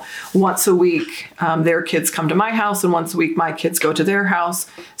helpful. Once a week, their kids come to my house, and once a week, my kids go to their house.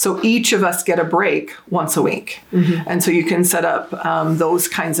 So each of us get a break once a week. And so you can set up those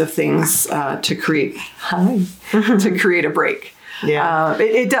kinds of things to create a break. Yeah.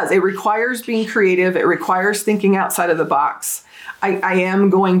 It does. It requires being creative. It requires thinking outside of the box. I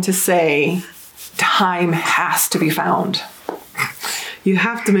am going to say time has to be found. You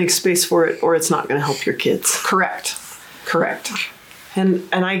have to make space for it or it's not going to help your kids. Correct. And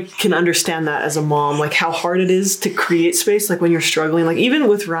I can understand that as a mom, like how hard it is to create space, like when you're struggling, like even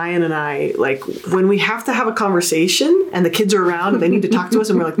with Ryan and I, like when we have to have a conversation and the kids are around and they need to talk to us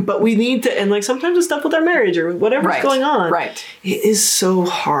and we're like, but we need to, and like sometimes it's stuff with our marriage or whatever's going on. Right. It is so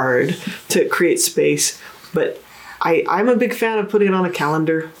hard to create space, but I'm a big fan of putting it on a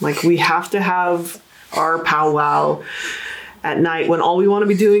calendar. Like we have to have our powwow at night when all we want to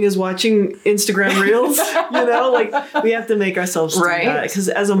be doing is watching Instagram reels, like we have to make ourselves do that. Because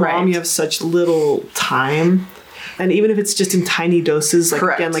as a mom, you have such little time. And even if it's just in tiny doses, like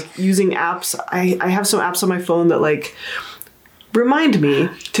again, like using apps, I have some apps on my phone that like remind me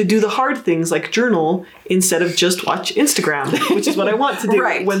to do the hard things like journal instead of just watch Instagram, which is what I want to do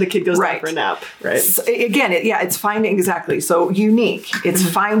when the kid goes down for a nap. Right. So again, it's finding exactly. So unique. It's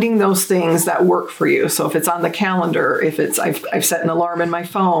finding those things that work for you. So if it's on the calendar, if it's, I've set an alarm in my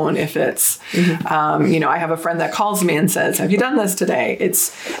phone, if it's, I have a friend that calls me and says, have you done this today?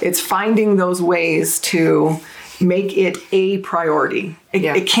 It's finding those ways to make it a priority.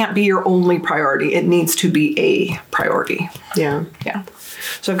 It can't be your only priority. It needs to be a priority. Yeah.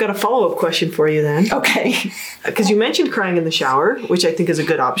 So I've got a follow-up question for you then. Okay. Because you mentioned crying in the shower, which I think is a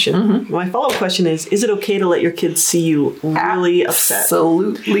good option. My follow-up question is it okay to let your kids see you really upset?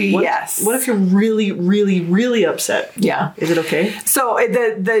 Absolutely, yes. What if you're really, really, really upset? Yeah. Is it okay? So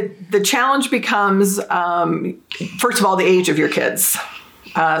the challenge becomes, first of all, the age of your kids.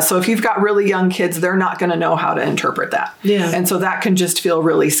 So if you've got really young kids, they're not going to know how to interpret that. Yeah. And so that can just feel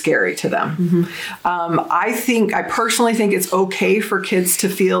really scary to them. I personally think it's okay for kids to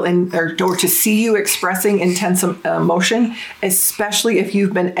feel or to see you expressing intense emotion, especially if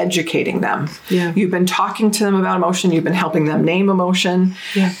you've been educating them. Yeah. You've been talking to them about emotion. You've been helping them name emotion.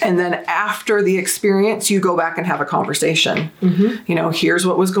 Yeah. And then after the experience, you go back and have a conversation. Here's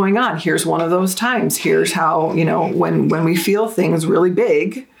what was going on. Here's one of those times. Here's how, when we feel things really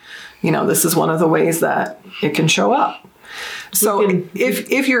big, this is one of the ways that it can show up. So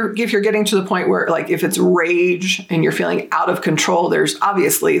if you're getting to the point where, like, if it's rage and you're feeling out of control, there's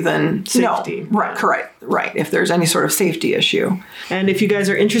obviously then safety. No. Right, correct. Right. If there's any sort of safety issue. And if you guys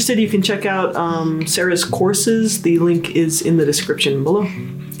are interested, you can check out Sarah's courses. The link is in the description below.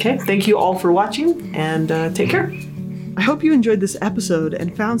 Okay. Thank you all for watching, and take care. I hope you enjoyed this episode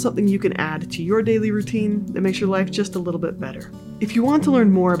and found something you can add to your daily routine that makes your life just a little bit better. If you want to learn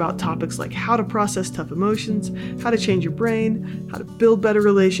more about topics like how to process tough emotions, how to change your brain, how to build better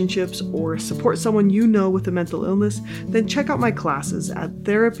relationships, or support someone you know with a mental illness, then check out my classes at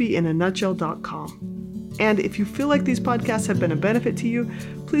therapyinanutshell.com. And if you feel like these podcasts have been a benefit to you,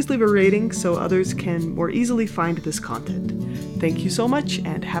 please leave a rating so others can more easily find this content. Thank you so much,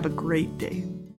 and have a great day.